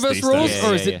Dark mummy Universe these rules, days.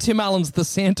 or is Yeah. it Tim Allen's The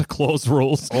Santa Claus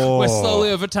rules, where slowly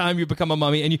over time you become a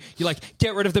mummy and you like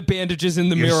get rid of the bandages in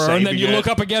the You're mirror, and then saving you it. look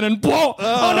up again and whoa!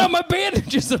 Oh no, my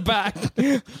bandages are back.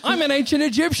 I'm an ancient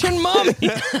Egyptian mummy.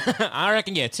 I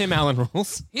reckon, yeah, Tim Allen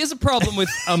rules. Here's a problem with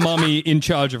a mummy in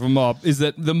charge of a mob: is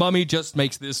that the mummy just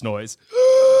makes this noise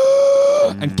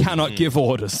and cannot give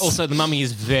orders. Also, the mummy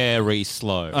is very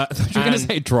slow. I thought you were going to And-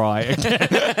 say dry again.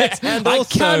 And I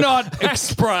also- cannot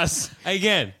express.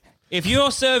 Again, if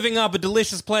you're serving up a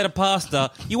delicious plate of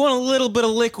pasta, you want a little bit of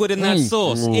liquid in that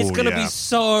sauce. Ooh, It's going to yeah. be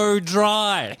so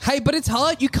dry. Hey, but it's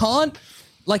hard. You can't,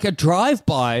 like, a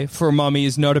drive-by for a mummy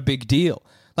is not a big deal.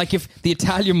 Like, if the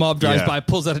Italian mob drives Yeah. by,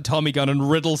 pulls out a Tommy gun and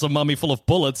riddles a mummy full of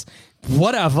bullets,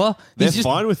 whatever. They're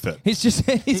fine with it. He's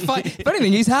he's fine. If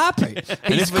anything, he's happy.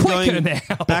 And He's if we're quicker going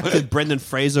now. back to Brendan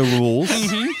Fraser rules,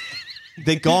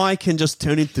 the guy can just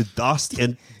turn into dust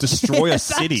and destroy a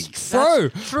city.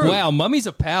 True. Wow, mummies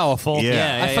are powerful.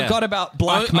 Yeah. I forgot about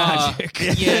black magic.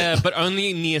 Yeah, but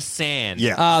only near sand.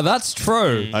 Yeah. That's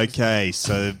true. Okay,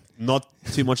 so not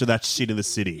too much of that shit in the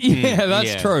city. Yeah, that's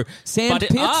Yeah. true. Sand But,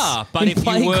 pits but in if you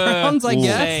playgrounds, were, I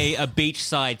guess. say, a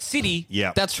beachside city,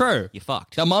 Yeah. That's true. you're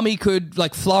fucked. The mummy could,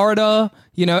 like Florida,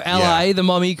 LA, Yeah. the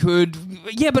mummy could...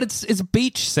 Yeah, but it's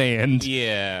beach sand.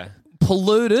 Yeah.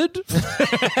 polluted.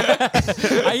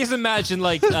 I just imagine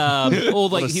like all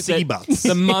like sea butts.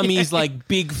 the mummy's like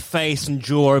big face and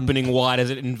jaw opening wide as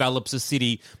it envelops a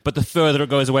city, but the further it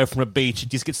goes away from a beach, it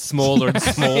just gets smaller and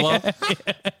smaller.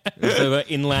 So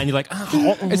inland, you're like,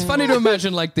 oh. It's funny to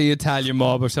imagine like the Italian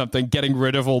mob or something getting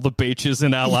rid of all the beaches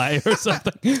in LA or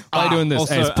something by doing this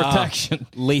also, as protection.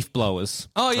 Leaf blowers.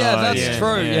 Oh yeah, that's yeah.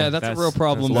 true. Yeah, that's a real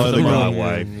problem. Blow with the the guy mummy.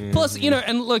 away. Plus,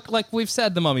 and look, like we've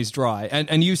said, the mummy's dry,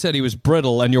 and you said he was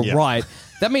brittle, and you're Yeah. right.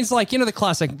 That means like the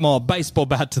classic mob baseball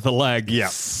bat to the leg. Yeah.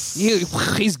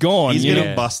 He's gone. He's you getting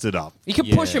know? busted up. You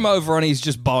can push him over and he's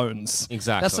just bones.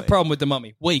 Exactly. That's the problem with the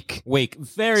mummy. Weak.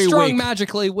 Very Strong weak.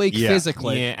 magically, weak Yeah.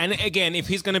 physically. Yeah, and again, if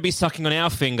he's going to be sucking on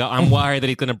our finger, I'm worried that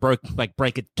he's going to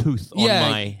break a tooth on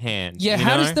my hand. Yeah, you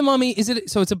how know? does the mummy...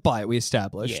 So it's a bite, we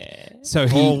established. Yeah.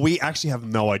 So We actually have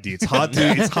no idea. It's hard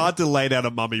to lay down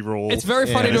a mummy rule. It's very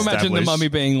funny and to imagine the establish. mummy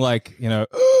being like,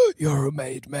 you're a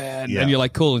made man. Yeah. And you're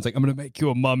like, cool. And it's like, I'm going to make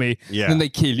you a mummy. Yeah. And then they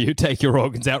kill you, take your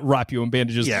organs out, wrap you in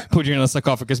bandages, Yeah. put you in a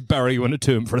sarcophagus, bury you in a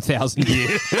tomb for 1,000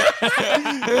 years.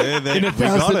 In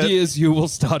 1,000 years, you will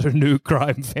start a new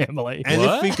crime family. And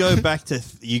if we go back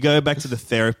to the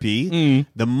therapy,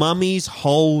 the mummy's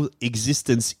whole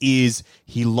existence is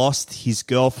he lost his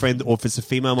girlfriend, or if it's a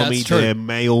female mummy, That's true. their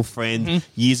male friend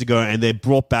years ago, and they're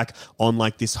brought back on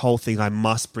like this whole thing. I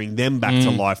must bring them back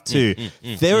to life too.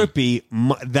 Therapy,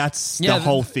 that's the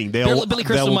whole thing. Billy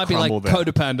Crystal might be like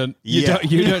codependent. You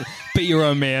don't be your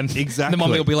own man. Exactly. The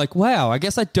mummy will be like, wow, I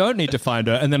guess I don't need to find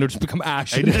her, and then it'll just become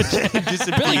ash.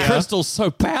 Billy Crystal's so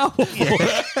powerful.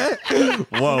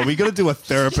 Whoa, we got to do a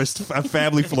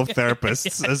family full of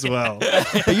therapists as well.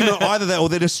 But, either that or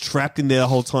they're just trapped in there the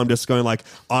whole time, just going like,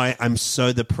 I'm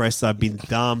so depressed, I've been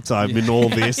dumped, I've been all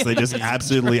this. They're just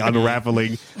absolutely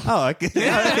unraveling. Oh, okay.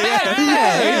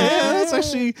 That's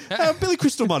actually Billy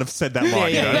Crystal might have said that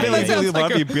line. Billy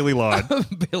might be a Billy line.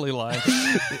 Billy line.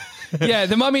 Yeah,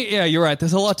 the mummy, you're right.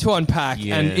 There's a lot to unpack.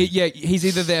 Yeah. And he's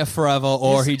either there forever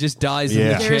or he just dies in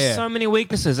the chair. There's so many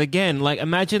weaknesses. Again, like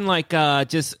imagine like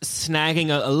just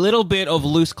snagging a little bit of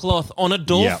loose cloth on a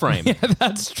door frame. Yeah,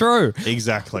 that's true.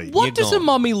 Exactly. What does a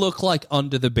mummy look like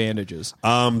under the bandages?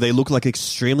 They look like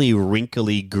extremely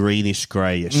wrinkly, greenish,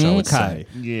 greyish, I would say.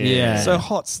 Yeah. So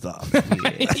hot stuff.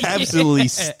 Absolutely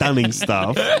stunning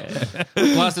stuff.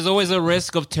 Plus, there's always a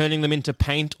risk of turning them into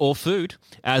paint or food,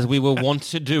 as we were wont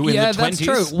to do in the 20s. That's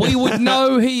true. We would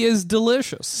know he is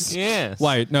delicious. Yes.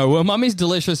 Wait, no. Were mummies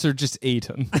delicious or just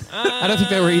eaten? I don't think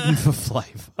they were eaten for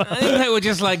flavour. I think they were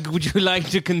just like, would you like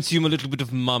to consume a little bit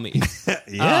of mummy?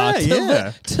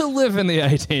 To live in the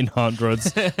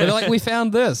 1800s. They're like, we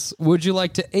found this. Would you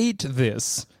like to eat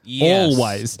this? Yes.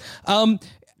 Always.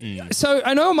 So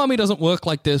I know a mummy doesn't work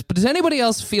like this, but does anybody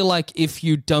else feel like if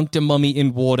you dunked a mummy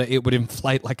in water, it would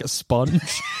inflate like a sponge?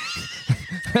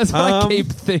 That's what I keep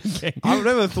thinking. I've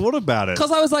never thought about it.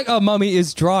 Because I was like, oh, mummy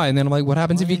is dry. And then I'm like, what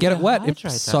happens if you get it wet? It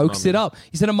soaks it up.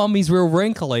 You said a mummy's real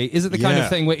wrinkly. Is it the kind of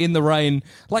thing where in the rain,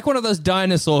 like one of those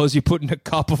dinosaurs you put in a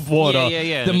cup of water,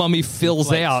 the mummy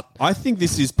fills out? I think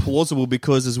this is plausible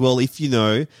because as well, if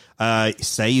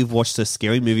say you've watched a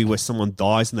scary movie where someone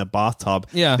dies in the bathtub,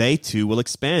 they too will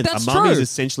expand. That's a mummy is true.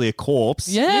 essentially a corpse.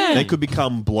 Yeah. They could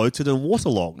become bloated and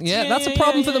waterlogged. Yeah, that's a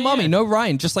problem for the mummy. No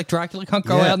rain. Just like Dracula can't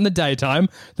go out in the daytime,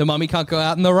 the mummy can't go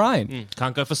out in the rain.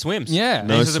 Can't go for swims. Yeah.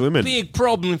 No this is swimming. a big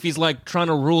problem if he's like trying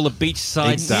to rule a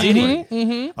beachside Exactly.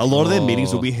 city. A lot of their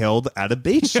meetings will be held at a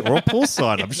beach or a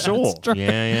poolside, I'm sure. True.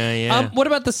 Yeah. What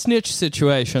about the snitch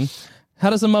situation? How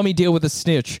does a mummy deal with a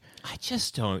snitch? I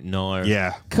just don't know.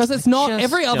 Yeah. Because it's not just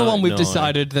every other one don't we've know.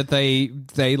 decided that they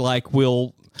like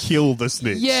will Kill the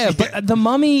snitch. Yeah, but the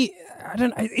mummy, I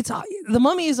don't. It's the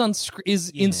mummy is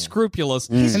unscrupulous,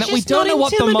 and that we just don't not know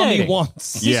what the mummy intimidating.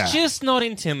 wants. Yeah. He's just not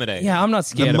intimidating. Yeah, I'm not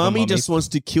scared. The of a mummy just wants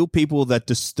to kill people that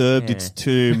disturbed its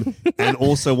tomb and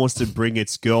also wants to bring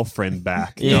its girlfriend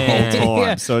back the whole time.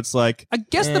 Yeah. So it's like... I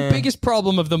guess the biggest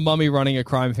problem of the mummy running a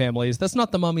crime family is that's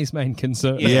not the mummy's main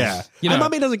concern. Yeah. You know, The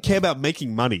mummy doesn't care about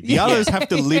making money. The others have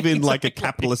to live in like a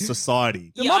capitalist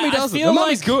society. the mummy I doesn't. feel The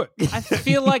mummy's like- good. I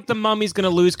feel like the mummy's going to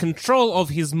lose control of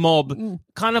his mob,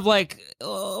 kind of like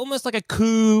almost like a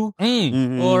coup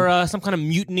or some kind of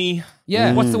mutiny.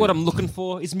 Yeah. What's the word I'm looking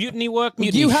for? Is mutiny work?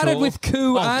 Mutiny, You had it sure. with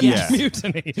coup and yes.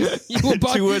 mutiny. You were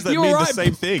both, Two words that you were mean right. the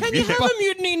same thing. Can you have a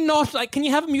mutiny not like? Can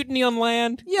you have a mutiny on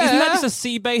land? Yeah. Isn't that just a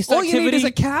sea-based All activity? you need is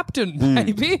a captain,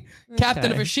 baby.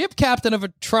 Captain of a ship, captain of a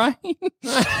train.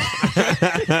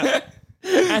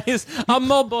 And is a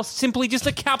mob boss simply just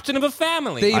a captain of a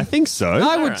family? I think so.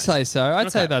 I would say so.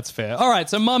 I'd say that's fair. All right,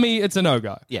 so mummy, it's a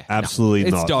no-go. Yeah. Absolutely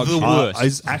It's not. dog shit. The worst.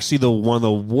 It's actually one of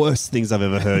the worst things I've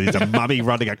ever heard is a mummy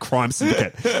running a crime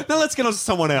syndicate. Now let's get on to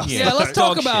someone else. Yeah, let's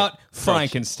talk about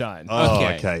Frankenstein. Oh,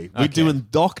 okay. We're doing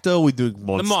Doctor, we're doing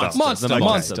Monster. Monster.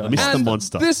 Mr. And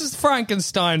Monster. This is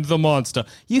Frankenstein the monster.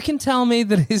 You can tell me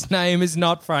that his name is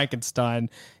not Frankenstein.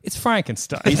 It's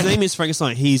Frankenstein. His name is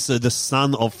Frankenstein. He's the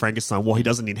son of Frankenstein. Well, he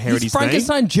doesn't inherit He's his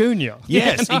Frankenstein Jr.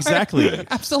 Yes, exactly.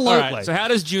 Absolutely. All right, so how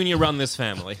does Junior run this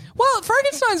family? Well,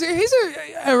 he's an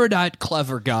erudite,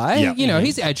 clever guy. Yeah. You know,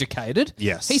 he's educated.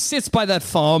 Yes. He sits by that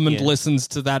farm and listens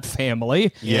to that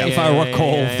family, Yeah. if I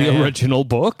recall the original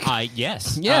book.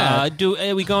 Yes. Yeah.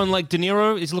 Are we going like De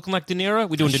Niro? Is he looking like De Niro?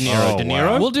 We're doing De Niro. Oh, De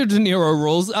Niro? wow. We'll do De Niro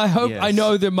rules. Yes. I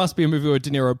know there must be a movie where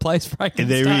De Niro plays Frankenstein.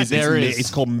 There is.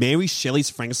 It's called Mary Shelley's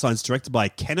Frankenstein. It's directed by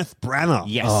Kenneth Branagh.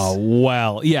 Yes. Oh,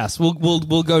 well, yes. We'll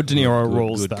go De Niro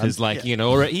rules then. Because, like, you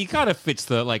know, or he kind of fits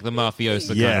the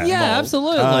mafioso Yeah. kind of Yeah, mold.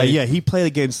 absolutely. Yeah, he played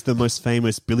against the most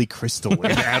famous Billy Crystal. We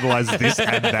analyzed this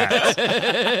and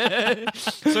that.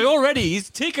 So already he's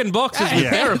ticking boxes with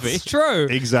therapy. It's true.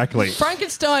 Exactly.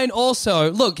 Frankenstein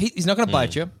also, look, he's not going to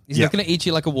bite you. He's Yeah. not going to eat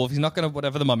you like a wolf. He's not going to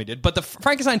whatever the mummy did. But the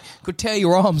Frankenstein could tear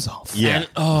your arms off. Yeah. And,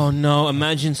 oh no!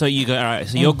 Imagine so you go. All right,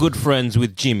 so you're good friends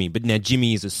with Jimmy, but now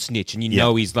Jimmy is a snitch, and you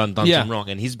know he's done Yeah. something wrong,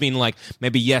 and he's been like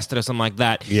maybe yesterday or something like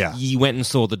that. Yeah. You went and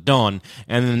saw the Don,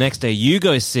 and then the next day you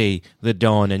go see the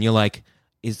Don, and you're like,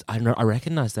 I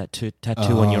recognize that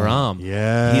tattoo on your arm.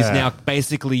 Yeah. He's now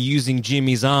basically using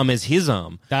Jimmy's arm as his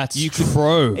arm. That's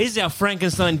true. Is how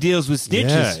Frankenstein deals with snitches.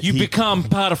 Yeah, You become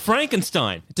part of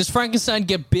Frankenstein. Does Frankenstein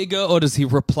get bigger or does he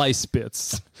replace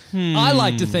bits? I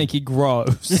like to think he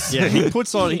grows. Yeah, he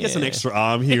gets an extra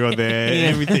arm here or there,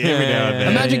 everything, every now and then.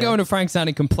 Imagine going to Frankenstein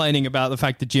and complaining about the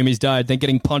fact that Jimmy's died, then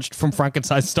getting punched from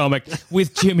Frankenstein's stomach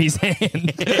with Jimmy's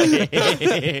hand.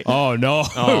 Oh, no.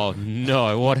 Oh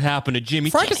no! What happened to Jimmy?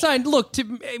 Frankenstein, look,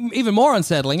 even more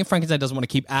unsettling, if Frankenstein doesn't want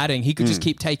to keep adding, he could just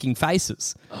keep taking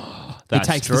faces. That's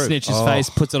he takes true. the snitch's face,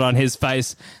 puts it on his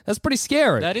face. That's pretty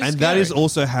scary. That is And scary. that is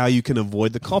also how you can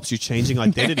avoid the cops. You're changing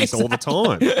identities all the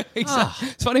time. Exactly.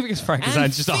 It's funny because Frankenstein's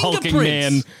And just a hulking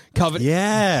man fingerprints. covered.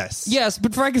 Yes. Yes,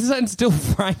 but Frankenstein's still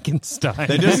Frankenstein.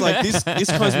 They're just like, this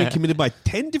crime's been committed by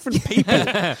 10 different people.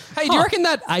 Hey, do you reckon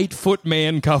that 8-foot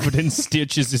man covered in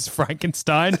stitches is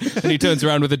Frankenstein? And he turns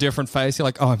around with a different face. You're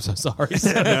like, oh, I'm so sorry.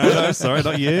 No, sorry,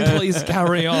 not you. Please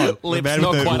carry on. The Lips man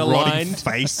not with the quite rotting aligned.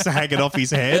 face hanging off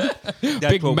his head.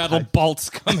 Big metal bolts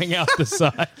coming out the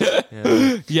side.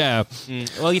 Yeah.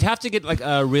 Well, you'd have to get like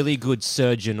a really good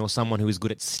surgeon or someone who is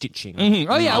good at stitching.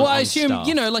 Oh, yeah. Well, I on assume, stuff.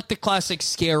 you know, like the classic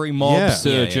scary mob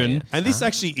surgeon. Yeah. And this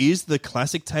actually is the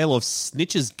classic tale of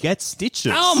snitches get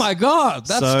stitches. Oh, my God.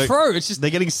 That's So true. It's just they're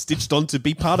getting stitched on to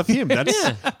be part of him.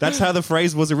 That's how the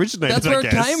phrase was originated, that's where I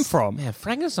it guess. came from. Man,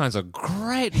 Frankenstein's a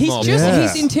great He's mob. just, Yeah.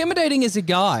 he's intimidating as a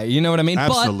guy. You know what I mean?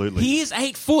 Absolutely. But he is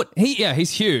 8 foot. But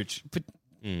he's huge. But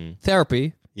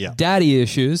therapy. Yeah. Daddy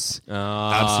issues. Absolutely. He's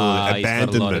got a lot of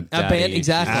Abandonment. daddy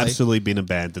Exactly. Absolutely been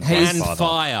abandoned by He's- his And father.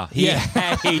 fire. He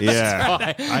hates Yeah.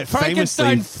 fire.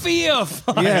 Frankenstein famously, fear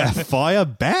fire. yeah, fire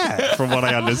bad, from what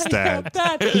I understand.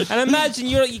 And imagine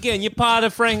you're part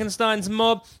of Frankenstein's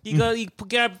mob. You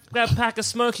grab a pack of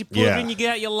smokes, you put Yeah. it in, you get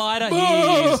out your lighter.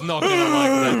 He's not gonna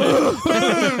like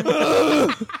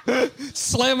that.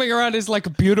 Slamming around his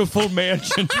like beautiful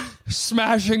mansion,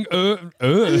 smashing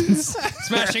urns,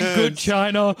 smashing good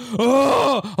china.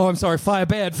 Oh, I'm sorry, fire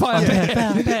bad.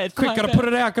 Quick, gotta put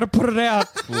it out.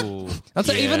 That's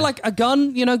even like a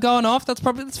gun, going off. That's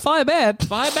fire bad.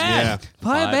 Fire Yeah. bad.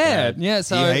 Fire bad. Yeah,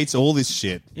 so He hates all this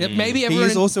shit. maybe He everyone.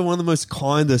 is also one of the most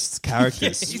kindest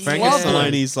characters. He's Frankenstein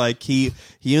lovely. is like, he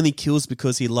only kills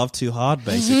because he loved too hard,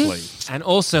 basically. And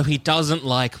also, he doesn't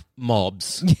like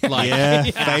mobs. Like Yeah,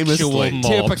 actual famously. mobs.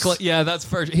 Typically, yeah, that's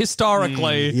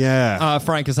historically. Yeah.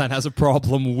 Frankenstein has a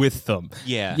problem with them.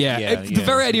 Yeah, yeah. yeah, The yeah.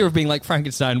 very idea of being like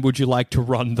Frankenstein, would you like to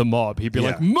run the mob? He'd be Yeah.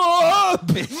 like,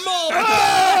 mob, and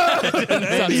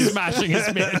starts smashing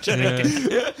his mansion.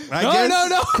 I No, guess-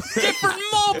 no. Different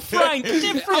mob, Frank.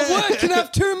 Different. A word can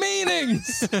have two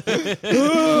meanings.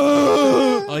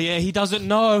 Oh yeah, he doesn't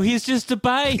know. He's just a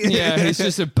babe. Yeah, he's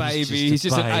just a baby. He's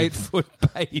just an babe. 8-foot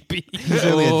baby. He's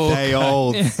only a day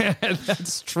old. Yeah,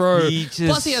 that's true. He just-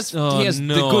 Plus, he has oh, the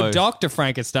no. good Dr.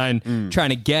 Frankenstein trying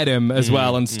to get him as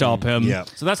well and stop him. Yeah.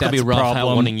 So that's gonna be a rough. How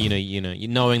problem. wanting, you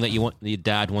knowing that your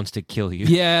dad wants to kill you.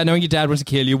 Yeah, knowing your dad wants to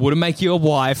kill you wouldn't make you a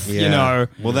wife, you know.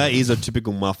 Well, that is a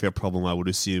typical mafia problem, I would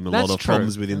assume. A That's lot of true.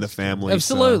 problems within the family.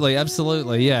 Absolutely,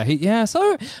 absolutely. Yeah.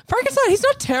 So Frankenstein, he's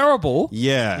not terrible.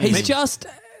 Yeah. He's Maybe- just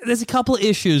there's a couple of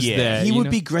issues Yeah. there. He you would know?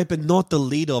 be great, but not the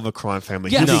leader of a crime family.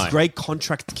 Yeah. He'd be No. a great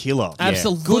contract killer.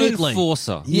 Absolutely. Good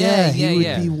enforcer. Yeah, he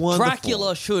would be wonderful.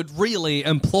 Dracula should really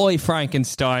employ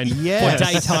Frankenstein Yes. for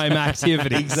daytime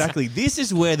activity. Exactly. This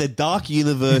is where the dark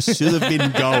universe should have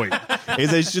been going.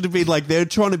 is they should have been like, they're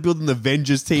trying to build an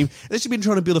Avengers team. They should have been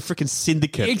trying to build a freaking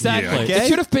syndicate. Exactly. Okay? It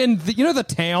should have been, the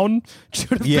town should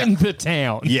have been the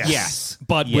town. Yes.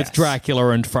 But with Dracula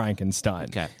and Frankenstein.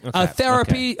 Okay.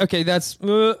 Therapy. Okay, that's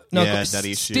no.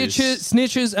 daddy issues.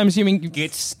 Snitches. I'm assuming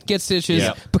get stitches.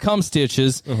 Become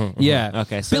stitches. Yeah.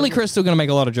 Okay. So Billy Crystal going to make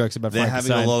a lot of jokes about They're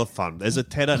Frankenstein. having a lot of fun. There's a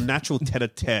natural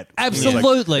tete-a-tete.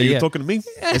 Absolutely. Are you talking to me?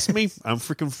 It's me. I'm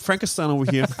freaking Frankenstein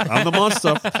over here. I'm the monster.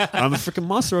 I'm the freaking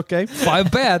monster. Okay. Fire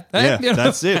bad. Yeah,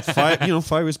 that's it.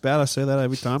 Fire is bad. I say that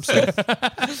every time. So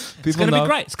it's going to be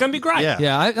great. It's going to be great.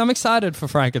 Yeah, I'm excited for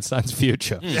Frankenstein's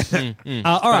future.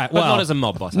 All right, but not as a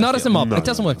mob boss. Not as a mob. No, it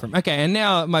doesn't work for him. Okay, and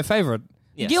now my favorite,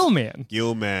 Gilman.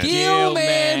 Gilman's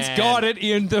got it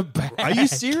in the bag. Are you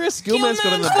serious? Gilman's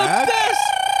got it in the bag?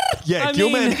 Yeah,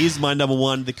 Gilman is my number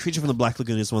one. The Creature from the Black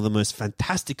Lagoon is one of the most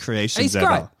fantastic creations ever.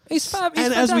 Great. He's fabulous.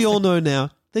 And as we all know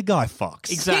now, the guy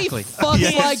fucks. Exactly. He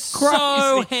fucks like crazy.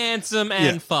 So handsome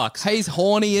and fucks. He's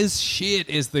horny as shit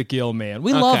is the Gilman.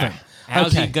 We love him.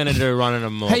 How's he going to do running a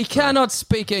mob? He cannot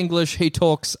speak English. He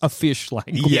talks a fish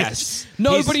language. Yes.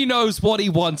 Nobody knows what he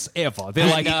wants ever. They're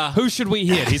like, who should we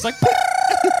hit? He's like,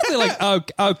 they're like,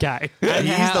 okay. And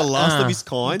he's the last of his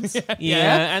kind.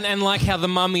 Yeah. And like how the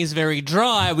Mummy is very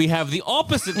dry, we have the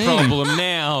opposite problem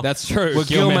now. That's true. Where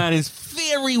Gilman is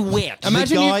very wet.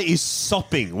 Imagine the guy is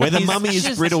sopping. Where the mummy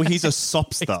is brittle, he's a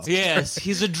sopster. Yes,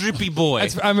 he's a drippy boy.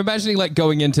 I'm imagining like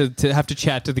going in to have to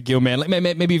chat to the Gilman. Like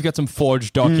maybe you've got some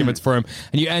forged documents for him,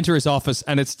 and you enter his office,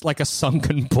 and it's like a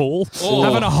sunken pool.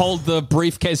 Having to hold the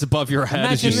briefcase above your head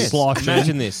as you slosh.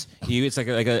 Imagine this. It's like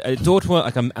a door to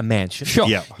a mansion. Sure.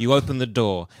 Yeah. You open the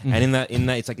door, and in that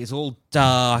it's like it's all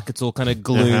dark. It's all kind of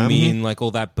gloomy and like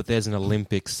all that. But there's an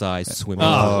Olympic-sized swimming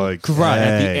pool. Oh, great!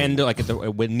 At the end, like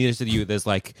when nearest to you, there's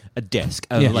like a desk,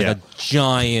 a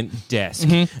giant desk,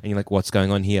 and you're like, "What's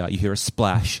going on here?" You hear a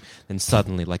splash, then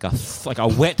suddenly, like a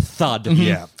wet thud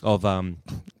of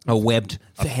a webbed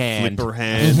hand, flipper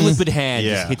hand, flippered hand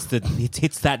just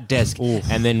hits that desk,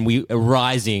 and then a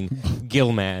rising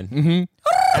Gilman,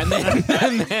 and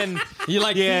then you're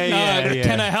like,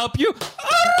 can I help you?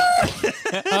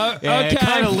 Okay,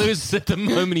 kind of loses at the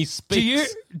moment he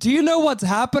speaks. Do you know what's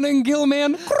happening,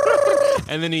 Gilman?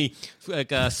 And then he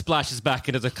splashes back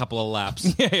into a couple of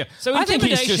laps. Yeah. So I think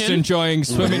he's just enjoying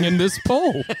swimming in this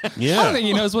pool. Yeah. I don't think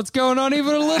he knows what's going on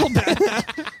even a little bit.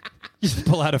 Just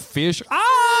pull out a fish.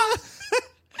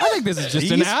 I think this is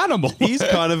just an animal. He's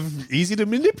kind of easy to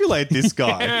manipulate, this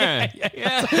guy.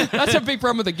 That's a big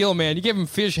problem with the Gilman. You give him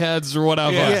fish heads or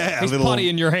whatever. He's putty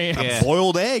in your hand. A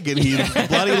boiled egg, and he's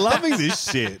bloody loving this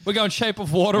shit. We're going shape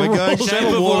of water We're rules. going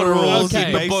shape of water rules.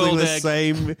 Okay.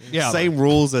 Basically the same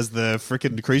rules as the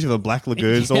freaking Creature of the Black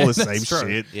Lagoon. It's all the same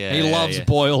shit. Yeah, he loves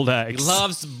boiled eggs. He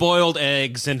loves boiled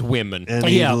eggs and women. And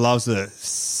he loves the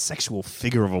sexual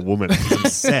figure of a woman. He's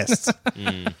obsessed.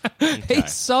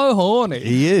 He's so horny.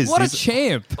 He is. What a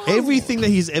champ. Everything that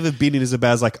he's ever been in is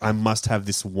about like, I must have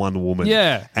this one woman.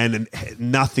 Yeah. And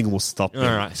nothing will stop him.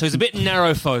 All right. So he's a bit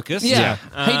narrow focused. Yeah.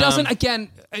 He doesn't, again,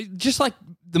 just like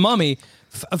the Mummy,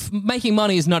 making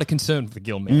money is not a concern for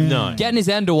Gilman. No. Getting his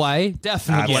end away,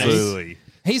 definitely. Absolutely.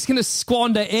 He's going to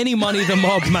squander any money the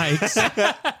mob makes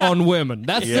on women.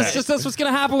 That's what's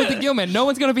going to happen with the Gilman. No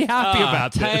one's going to be happy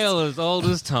about this. Tale as old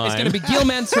as time. It's going to be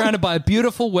Gilman surrounded by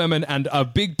beautiful women and a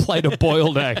big plate of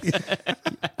boiled eggs.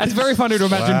 It's very funny to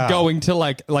imagine going to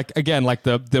like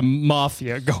the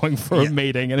mafia going for a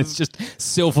meeting, and it's just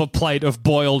silver plate of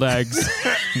boiled eggs,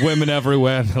 women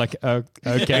everywhere. And they're like,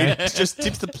 okay. He just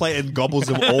tips the plate and gobbles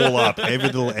them all up, every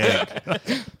little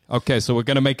egg. Okay, so we're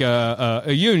going to make a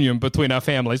union between our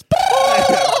families.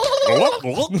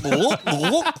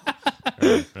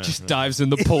 Just dives in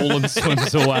the pool and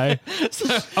swims away. He's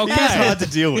hard to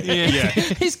deal with. Yeah.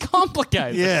 He's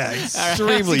complicated. Yeah,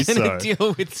 extremely How's he gonna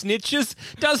deal with snitches?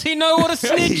 Does he know what a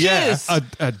snitch is?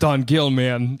 Don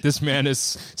Gilman, this man is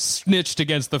snitched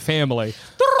against the family.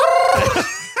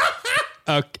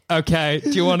 Okay,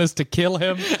 do you want us to kill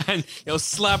him? And he'll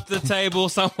slap the table,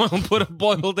 someone will put a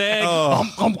boiled egg.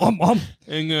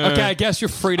 Okay, I guess you're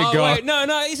free to go. Wait, no,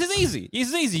 this is easy. This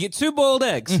is easy. You get 2 boiled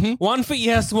eggs. One for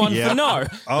yes, one for no.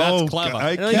 That's clever.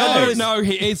 Okay. No,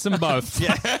 he eats them both.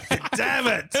 Damn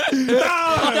it!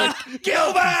 No!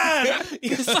 Gilman!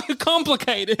 He's so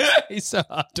complicated. He's so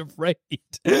hard to read.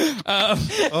 Okay,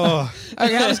 how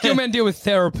does Gilman deal with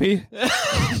therapy?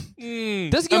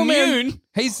 Does Gilman?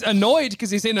 He's annoyed because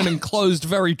he's in an enclosed,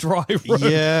 very dry room.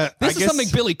 Yeah, this is something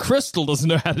Billy Crystal doesn't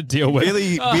know how to deal with.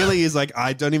 Billy is like,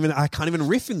 I can't even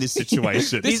riff in this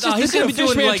situation. He's going to be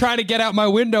doing trying to get out my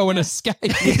window and escape.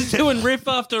 He's doing riff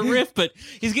after riff, but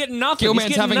he's getting nothing.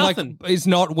 Gilman's having nothing. He's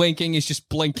not winking. He's just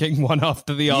blinking one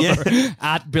after the other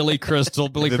at Billy Crystal.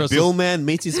 The Bill Man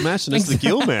meets his match, and it's the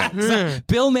Gil Man.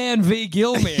 Bill Man v.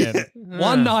 Gil Man.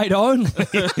 One night only.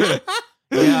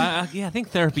 I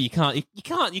think therapy. You can't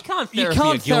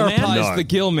therapize the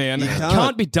Gil Man. It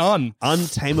can't be done.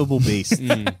 Untamable beast,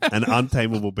 an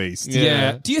untamable beast.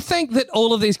 Yeah. Do you think that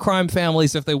all of these crime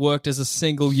families, if they worked as a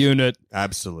single unit,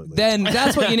 absolutely, then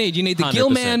that's what you need. You need the Gil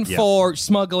Man for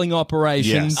smuggling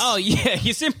operations. Yes. Oh yeah,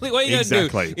 you simply what you gotta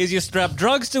do is you strap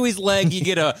drugs to his leg. You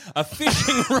get a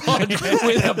fishing rod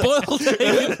with a boiled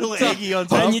egg on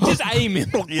top, and you just aim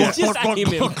him. Yeah. Just aim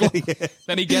him.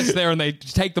 Then he gets there and they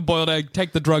take the boiled egg.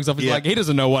 Take the drugs off. He's like, he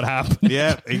doesn't know what happened.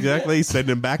 Yeah, exactly. Send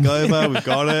him back over. We've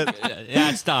got it.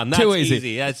 Yeah, it's done. That's too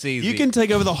easy. That's easy. You can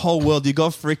take over the whole world. You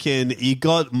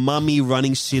got Mummy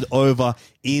running shit over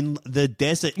in the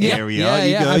desert area.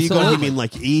 You got him in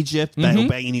like Egypt,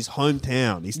 in his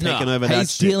hometown. He's taking over that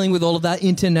He's shit. dealing with all of that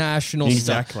international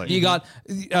stuff. You got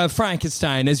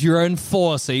Frankenstein as your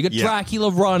enforcer. You got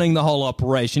Dracula running the whole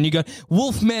operation. You got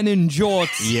Wolfmen in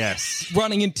jorts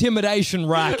running intimidation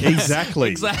rackets.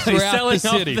 Exactly. Selling the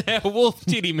city. off their wolf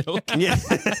titty milk. Yeah,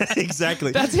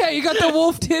 exactly. That's you got the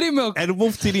wolf titty milk. And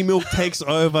wolf titty milk takes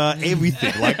over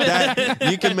everything. Like that,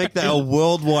 you can make that a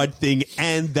worldwide thing,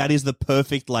 and that is the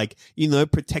perfect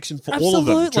protection for all of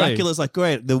them. Dracula's like,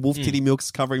 great, the wolf titty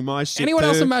milk's covering my shit. Anyone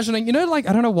else imagining, I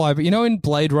don't know why, but in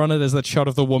Blade Runner there's that shot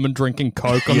of the woman drinking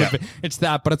Coke on it's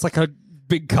that, but it's like a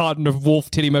big carton of wolf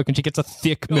titty milk and she gets a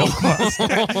thick milk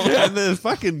and the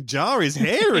fucking jar is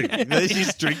hairy that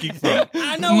she's drinking from.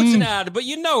 I know it's an ad, but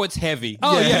it's heavy.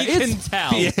 Oh yeah, you can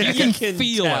tell. You can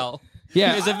feel it.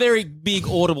 Yeah. There's a very big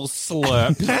audible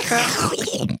slurp.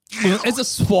 It's a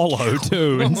swallow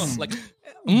too. It's like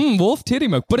wolf titty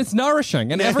milk, but it's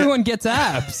nourishing and everyone gets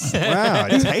abs. Wow,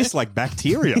 it tastes like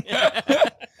bacteria.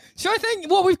 So I think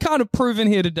what we've kind of proven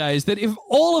here today is that if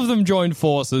all of them joined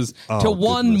forces to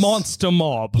one monster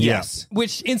mob,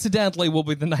 which incidentally will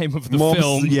be the name of the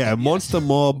film. Yeah, monster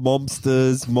mob,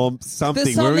 mobsters, something.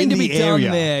 There's something We're in to the be area.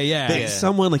 done there, There's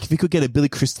someone, if we could get a Billy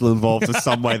Crystal involved in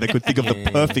some way, they could think of the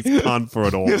perfect pun for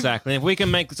it all. Exactly. If we can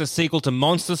make this a sequel to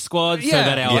Monster Squad so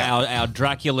that our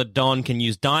Dracula Don can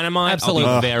use dynamite, absolutely.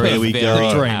 I'll be very,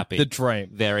 very happy. The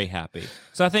dream. Very happy.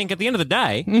 So I think at the end of the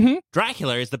day,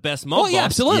 Dracula is the best mob boss.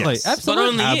 Absolutely. Yes.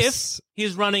 Absolutely. But only if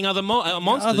he's running other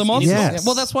monsters. Other monsters. Yes.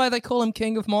 Well, that's why they call him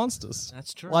King of Monsters.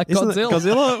 That's true. Like Isn't it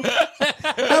Godzilla.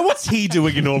 Godzilla? Now, what's he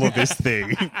doing in all of this thing?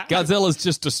 Godzilla's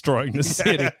just destroying the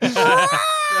city.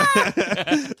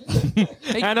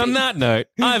 And on that note,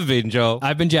 I've been Joel.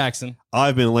 I've been Jackson.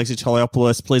 I've been Alexei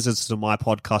Toliopoulos. Please listen to my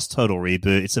podcast, Total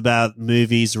Reboot. It's about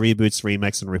movies, reboots,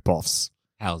 remakes, and rip-offs.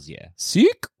 Hells yeah.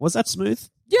 Sick. Was that smooth?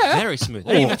 Yeah. Very smooth. I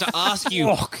didn't even have to ask you,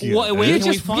 where can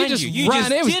we find you? You just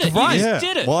did it. You just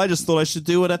did it. Well, I just thought I should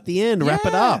do it at the end. Wrap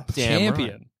it up. Damn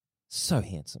Champion. Right. So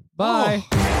handsome. Bye.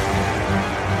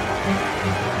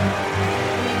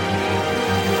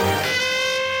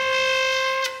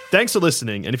 Thanks for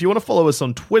listening, and if you want to follow us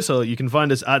on Twitter, you can find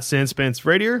us at Sanspants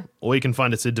Radio, or you can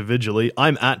find us individually.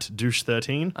 I'm at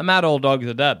Douche13. I'm at All Dogs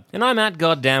Are Dead. And I'm at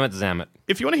Goddammit Zammit.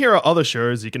 If you want to hear our other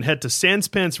shows, you can head to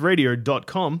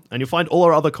sanspantsradio.com, and you'll find all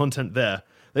our other content there.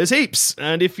 There's heaps,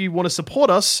 and if you want to support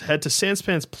us, head to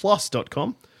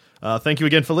sanspantsplus.com. Thank you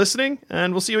again for listening,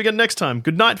 and we'll see you again next time.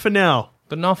 Good night for now.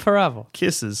 But not forever.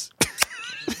 Kisses.